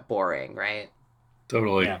somewhat boring, right?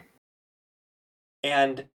 Totally. Yeah,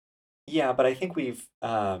 and yeah, but I think we've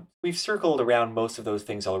circled around most of those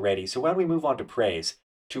things already. So why don't we move on to praise?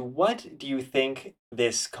 To what do you think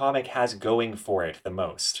this comic has going for it the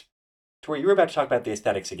most? Tori, you were about to talk about the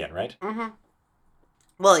aesthetics again, right? Mm-hmm.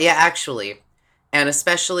 Well, yeah, actually. And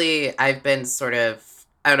especially, I've been sort of,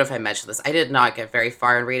 I don't know if I mentioned this, I did not get very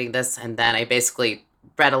far in reading this, and then I basically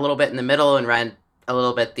read a little bit in the middle and read a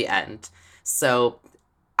little bit at the end. So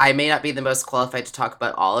I may not be the most qualified to talk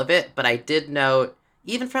about all of it, but I did note,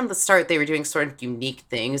 even from the start, they were doing sort of unique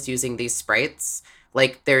things using these sprites.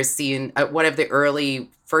 Like, there's scene at one of the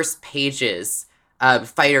early first pages,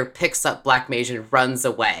 fighter picks up Black Mage and runs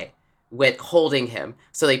away with holding him.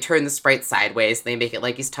 So they turn the sprite sideways, and they make it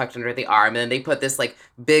like he's tucked under the arm, and then they put this like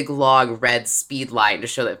big long red speed line to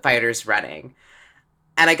show that fighter's running.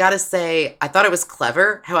 And I gotta say, I thought it was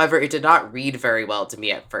clever. However, it did not read very well to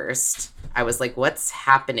me at first. I was like, what's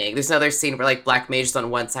happening? There's another scene where like Black Mage is on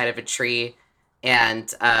one side of a tree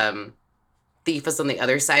and Thief is on the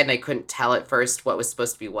other side, and I couldn't tell at first what was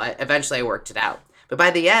supposed to be what. Eventually I worked it out. But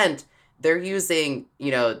by the end, they're using,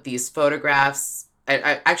 these photographs.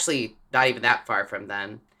 Actually, not even that far from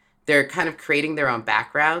then. They're kind of creating their own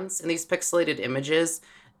backgrounds in these pixelated images.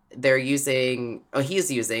 He's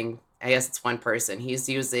using, I guess it's one person, he's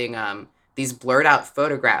using these blurred out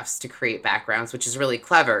photographs to create backgrounds, which is really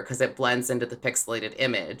clever because it blends into the pixelated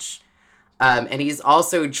image. And he's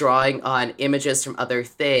also drawing on images from other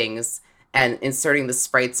things and inserting the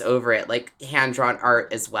sprites over it, like hand drawn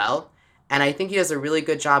art as well. And I think he does a really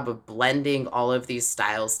good job of blending all of these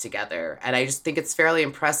styles together. And I just think it's fairly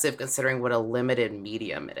impressive considering what a limited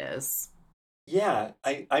medium it is. Yeah,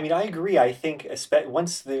 I mean I agree. I think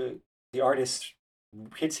once the artist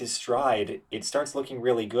hits his stride, it starts looking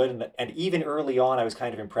really good. And even early on, I was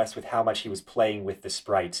kind of impressed with how much he was playing with the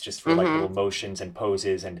sprites, just for like little Mm-hmm. motions and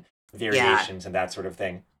poses and Yeah. variations and that sort of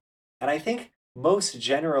thing. And I think most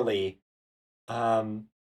generally, um,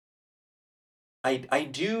 I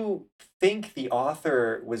do think the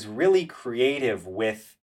author was really creative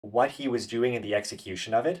with what he was doing in the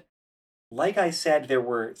execution of it. Like I said, there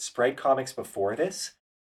were sprite comics before this,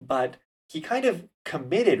 but he kind of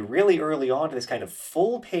committed really early on to this kind of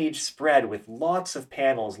full page spread with lots of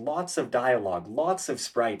panels, lots of dialogue, lots of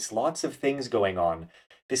sprites, lots of things going on.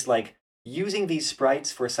 This, like, using these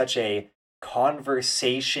sprites for such a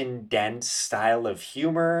conversation dense style of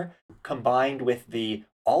humor, combined with the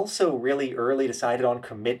also really early decided on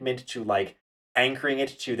commitment to, like, anchoring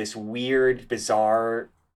it to this weird, bizarre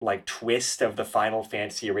like twist of the Final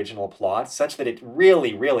Fantasy original plot, such that it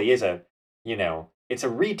really, really is it's a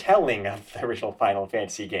retelling of the original Final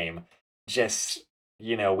Fantasy game, just,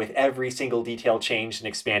 with every single detail changed and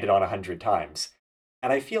expanded on 100 times.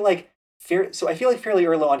 And I feel like I feel like fairly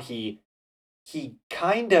early on he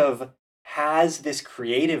kind of has this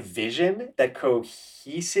creative vision that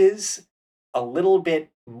coheses a little bit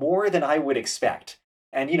more than I would expect.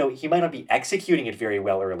 And he might not be executing it very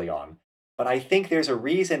well early on, but I think there's a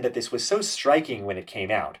reason that this was so striking when it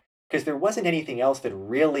came out, because there wasn't anything else that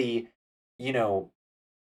really, you know,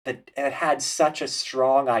 that it had such a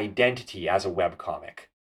strong identity as a webcomic.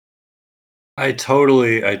 I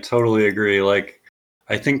totally agree. Like,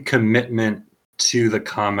 I think commitment to the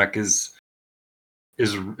comic is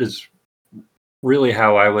really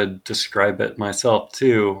how I would describe it myself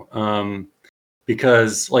too.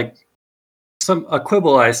 Because like a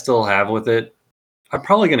quibble I still have with it, I'm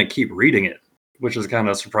probably going to keep reading it, which is kind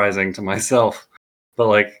of surprising to myself. But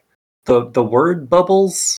like the word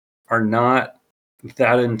bubbles are not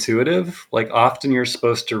that intuitive. Like often you're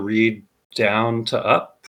supposed to read down to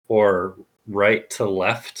up or right to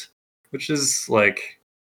left, which is like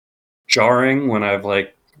jarring when I've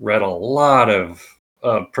like read a lot of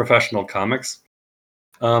professional comics.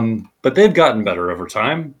 But they've gotten better over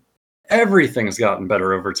time. Everything's gotten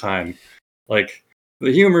better over time. Like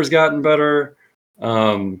the humor's gotten better.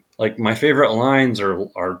 Like my favorite lines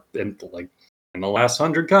are in the last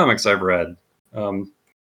 100 comics I've read. There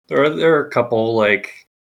are a couple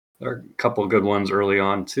good ones early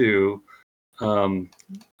on too. I'm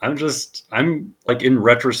like in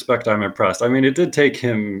retrospect, I'm impressed. I mean, it did take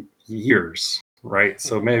him years, right?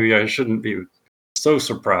 So maybe I shouldn't be so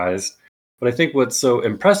surprised. But I think what's so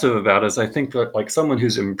impressive about it is I think that like someone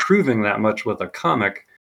who's improving that much with a comic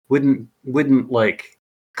wouldn't like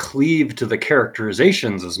cleave to the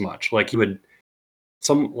characterizations as much. Like he would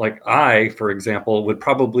I, for example, would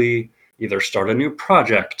probably either start a new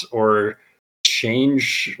project or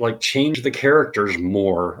change the characters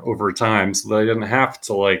more over time so that I didn't have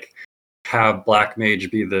to like have Black Mage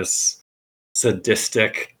be this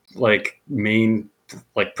sadistic like main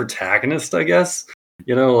like protagonist, I guess.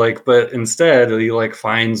 Like but instead he like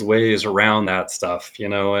finds ways around that stuff,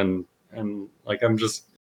 and like I'm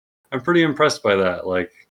pretty impressed by that.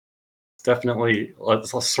 Like definitely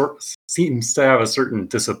seems to have a certain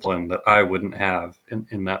discipline that I wouldn't have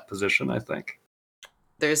in that position, I think.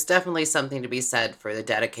 There's definitely something to be said for the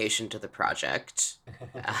dedication to the project,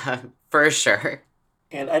 for sure.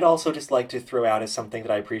 And I'd also just like to throw out as something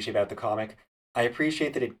that I appreciate about the comic. I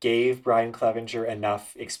appreciate that it gave Brian Clevenger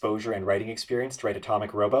enough exposure and writing experience to write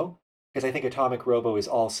Atomic Robo, because I think Atomic Robo is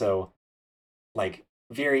also like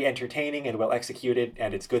very entertaining and well executed,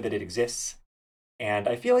 and it's good that it exists. And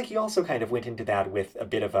I feel like he also kind of went into that with a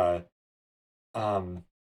bit of a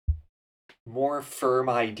more firm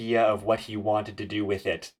idea of what he wanted to do with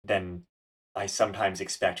it than I sometimes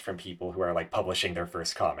expect from people who are like publishing their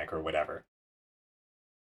first comic or whatever.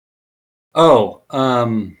 Oh,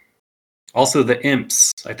 also the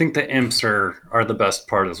imps. I think the imps are the best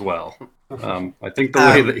part as well. I think the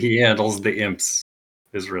way that he handles the imps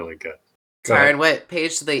is really good. Sorry, what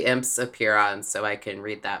page do the imps appear on so I can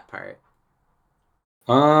read that part?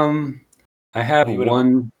 I have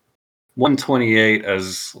 128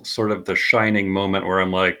 as sort of the shining moment where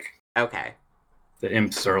I'm like, okay, the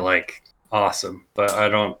imps are like awesome, but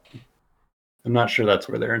I'm not sure that's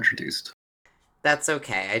where they're introduced. That's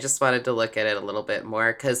okay. I just wanted to look at it a little bit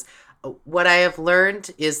more because what I have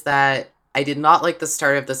learned is that I did not like the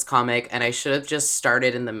start of this comic and I should have just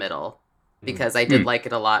started in the middle because I did like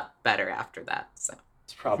it a lot better after that. So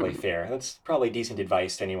it's probably fair. That's probably decent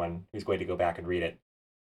advice to anyone who's going to go back and read it.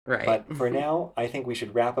 Right. But for now, I think we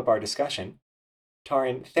should wrap up our discussion.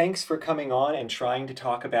 Taran, thanks for coming on and trying to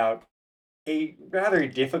talk about a rather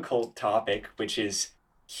difficult topic, which is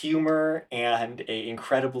humor and an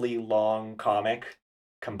incredibly long comic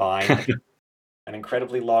combined. An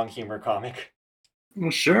incredibly long humor comic. Well,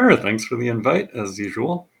 sure. Thanks for the invite, as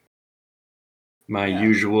usual. My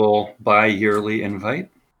usual bi-yearly invite.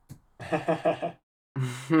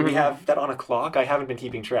 Do we have that on a clock? I haven't been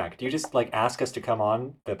keeping track. Do you just like ask us to come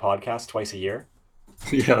on the podcast twice a year?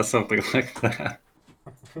 Yeah, something like that.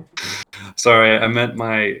 Sorry, I meant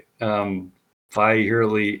my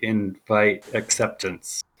bi-yearly invite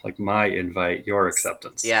acceptance. Like my invite, your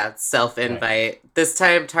acceptance. Yeah, self-invite. Right. This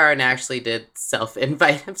time Taran actually did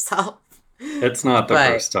self-invite himself. It's not the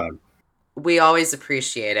first time. We always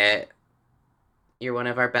appreciate it. You're one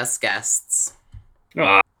of our best guests.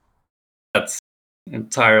 That's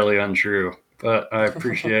entirely untrue, but I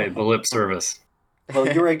appreciate the lip service.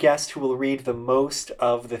 Well, you're a guest who will read the most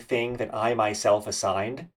of the thing that I myself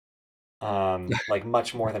assigned, like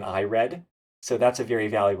much more than I read. So that's a very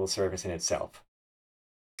valuable service in itself.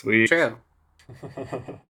 Sweet. True.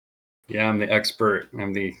 Yeah, I'm the expert.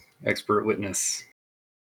 I'm the expert witness.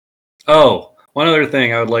 Oh, one other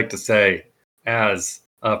thing I would like to say as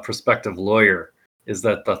a prospective lawyer is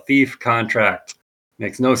that the thief contract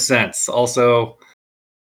makes no sense. Also,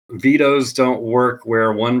 vetoes don't work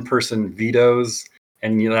where one person vetoes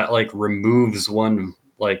and that like removes one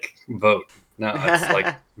like vote. No, it's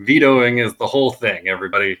like vetoing is the whole thing.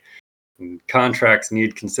 Everybody, contracts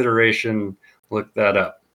need consideration. Look that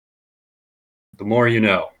up. The more you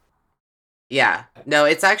know. Yeah. No,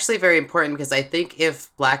 it's actually very important because I think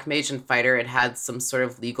if Black Mage and Fighter had had some sort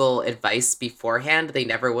of legal advice beforehand, they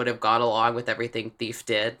never would have gone along with everything Thief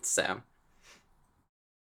did, so.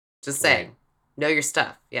 Just Right. saying. Know your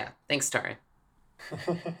stuff. Yeah. Thanks, Tara.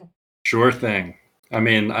 Sure thing. I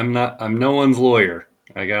mean, I'm no one's lawyer.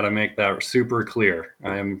 I got to make that super clear.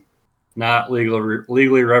 I am not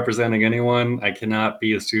legally representing anyone. I cannot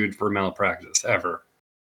be sued for malpractice ever.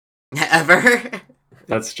 Ever?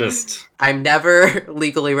 That's just I'm never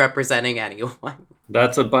legally representing anyone.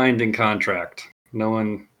 that's a binding contract. No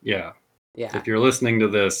one, yeah. Yeah. If you're listening to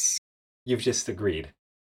this, You've just agreed.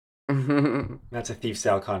 That's a thief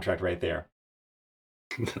style contract right there.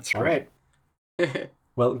 that's All right. right.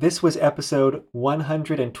 Well, this was episode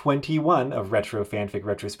 121 of Retro Fanfic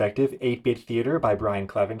Retrospective 8-Bit Theater by Brian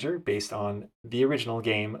Clevenger, based on the original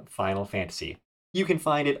game Final Fantasy. You can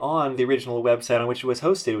find it on the original website on which it was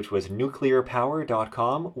hosted, which was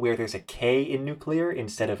nuclearpower.com, where there's a K in nuclear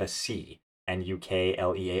instead of a C,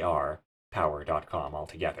 NUKLEAR, power.com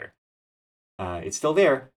altogether. It's still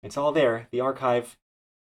there. It's all there. The archive,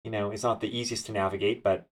 is not the easiest to navigate,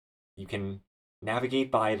 but you can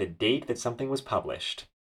navigate by the date that something was published.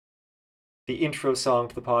 The intro song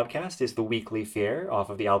to the podcast is The Weekly Fair off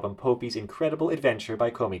of the album Popey's Incredible Adventure by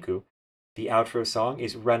Komiku. The outro song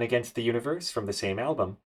is Run Against the Universe from the same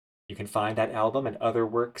album. You can find that album and other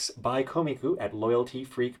works by Komiku at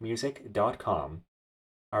loyaltyfreakmusic.com.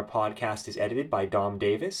 Our podcast is edited by Dom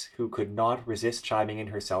Davis, who could not resist chiming in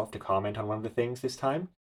herself to comment on one of the things this time,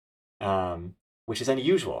 which is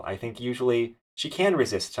unusual. I think usually she can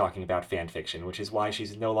resist talking about fan fiction, which is why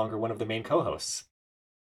she's no longer one of the main co-hosts.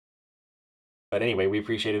 But anyway, we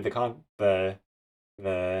appreciated the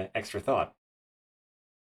extra thought.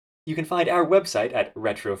 You can find our website at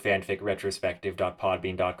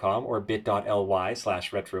retrofanficretrospective.podbean.com or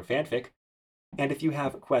bit.ly/retrofanfic. And if you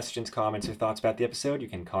have questions, comments, or thoughts about the episode, you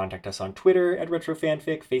can contact us on Twitter at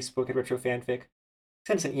retrofanfic, Facebook at retrofanfic,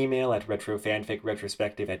 send us an email at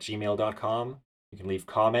retrofanficretrospective@gmail.com. You can leave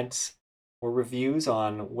comments or reviews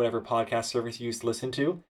on whatever podcast service you used to listen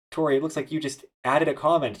to. Tori, it looks like you just added a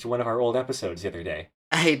comment to one of our old episodes the other day.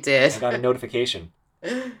 I did. I got a notification.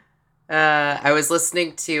 I was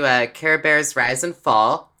listening to Care Bears Rise and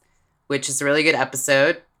Fall, which is a really good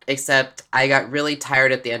episode, except I got really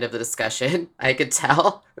tired at the end of the discussion. I could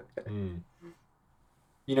tell.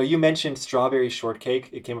 You mentioned strawberry shortcake.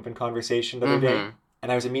 It came up in conversation the other day,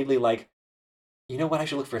 and I was immediately like, you know what? I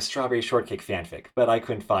should look for a strawberry shortcake fanfic, but I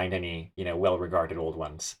couldn't find any, well-regarded old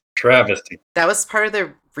ones. Travesty. That was part of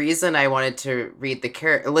the reason I wanted to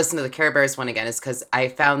listen to the Care Bears one again, is because I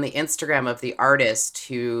found the Instagram of the artist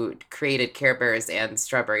who created Care Bears and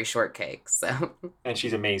Strawberry Shortcake. So. And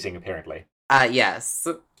she's amazing, apparently. Yes.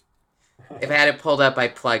 If I had it pulled up,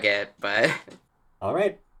 I'd plug it, but. All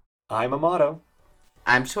right. I'm Amato.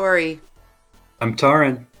 I'm Tori. I'm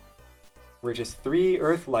Taran. We're just 3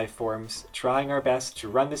 Earth life forms trying our best to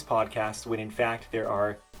run this podcast when in fact there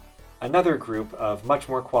are another group of much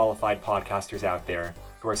more qualified podcasters out there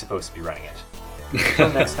who are supposed to be running it.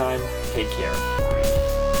 Until next time, take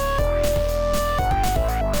care.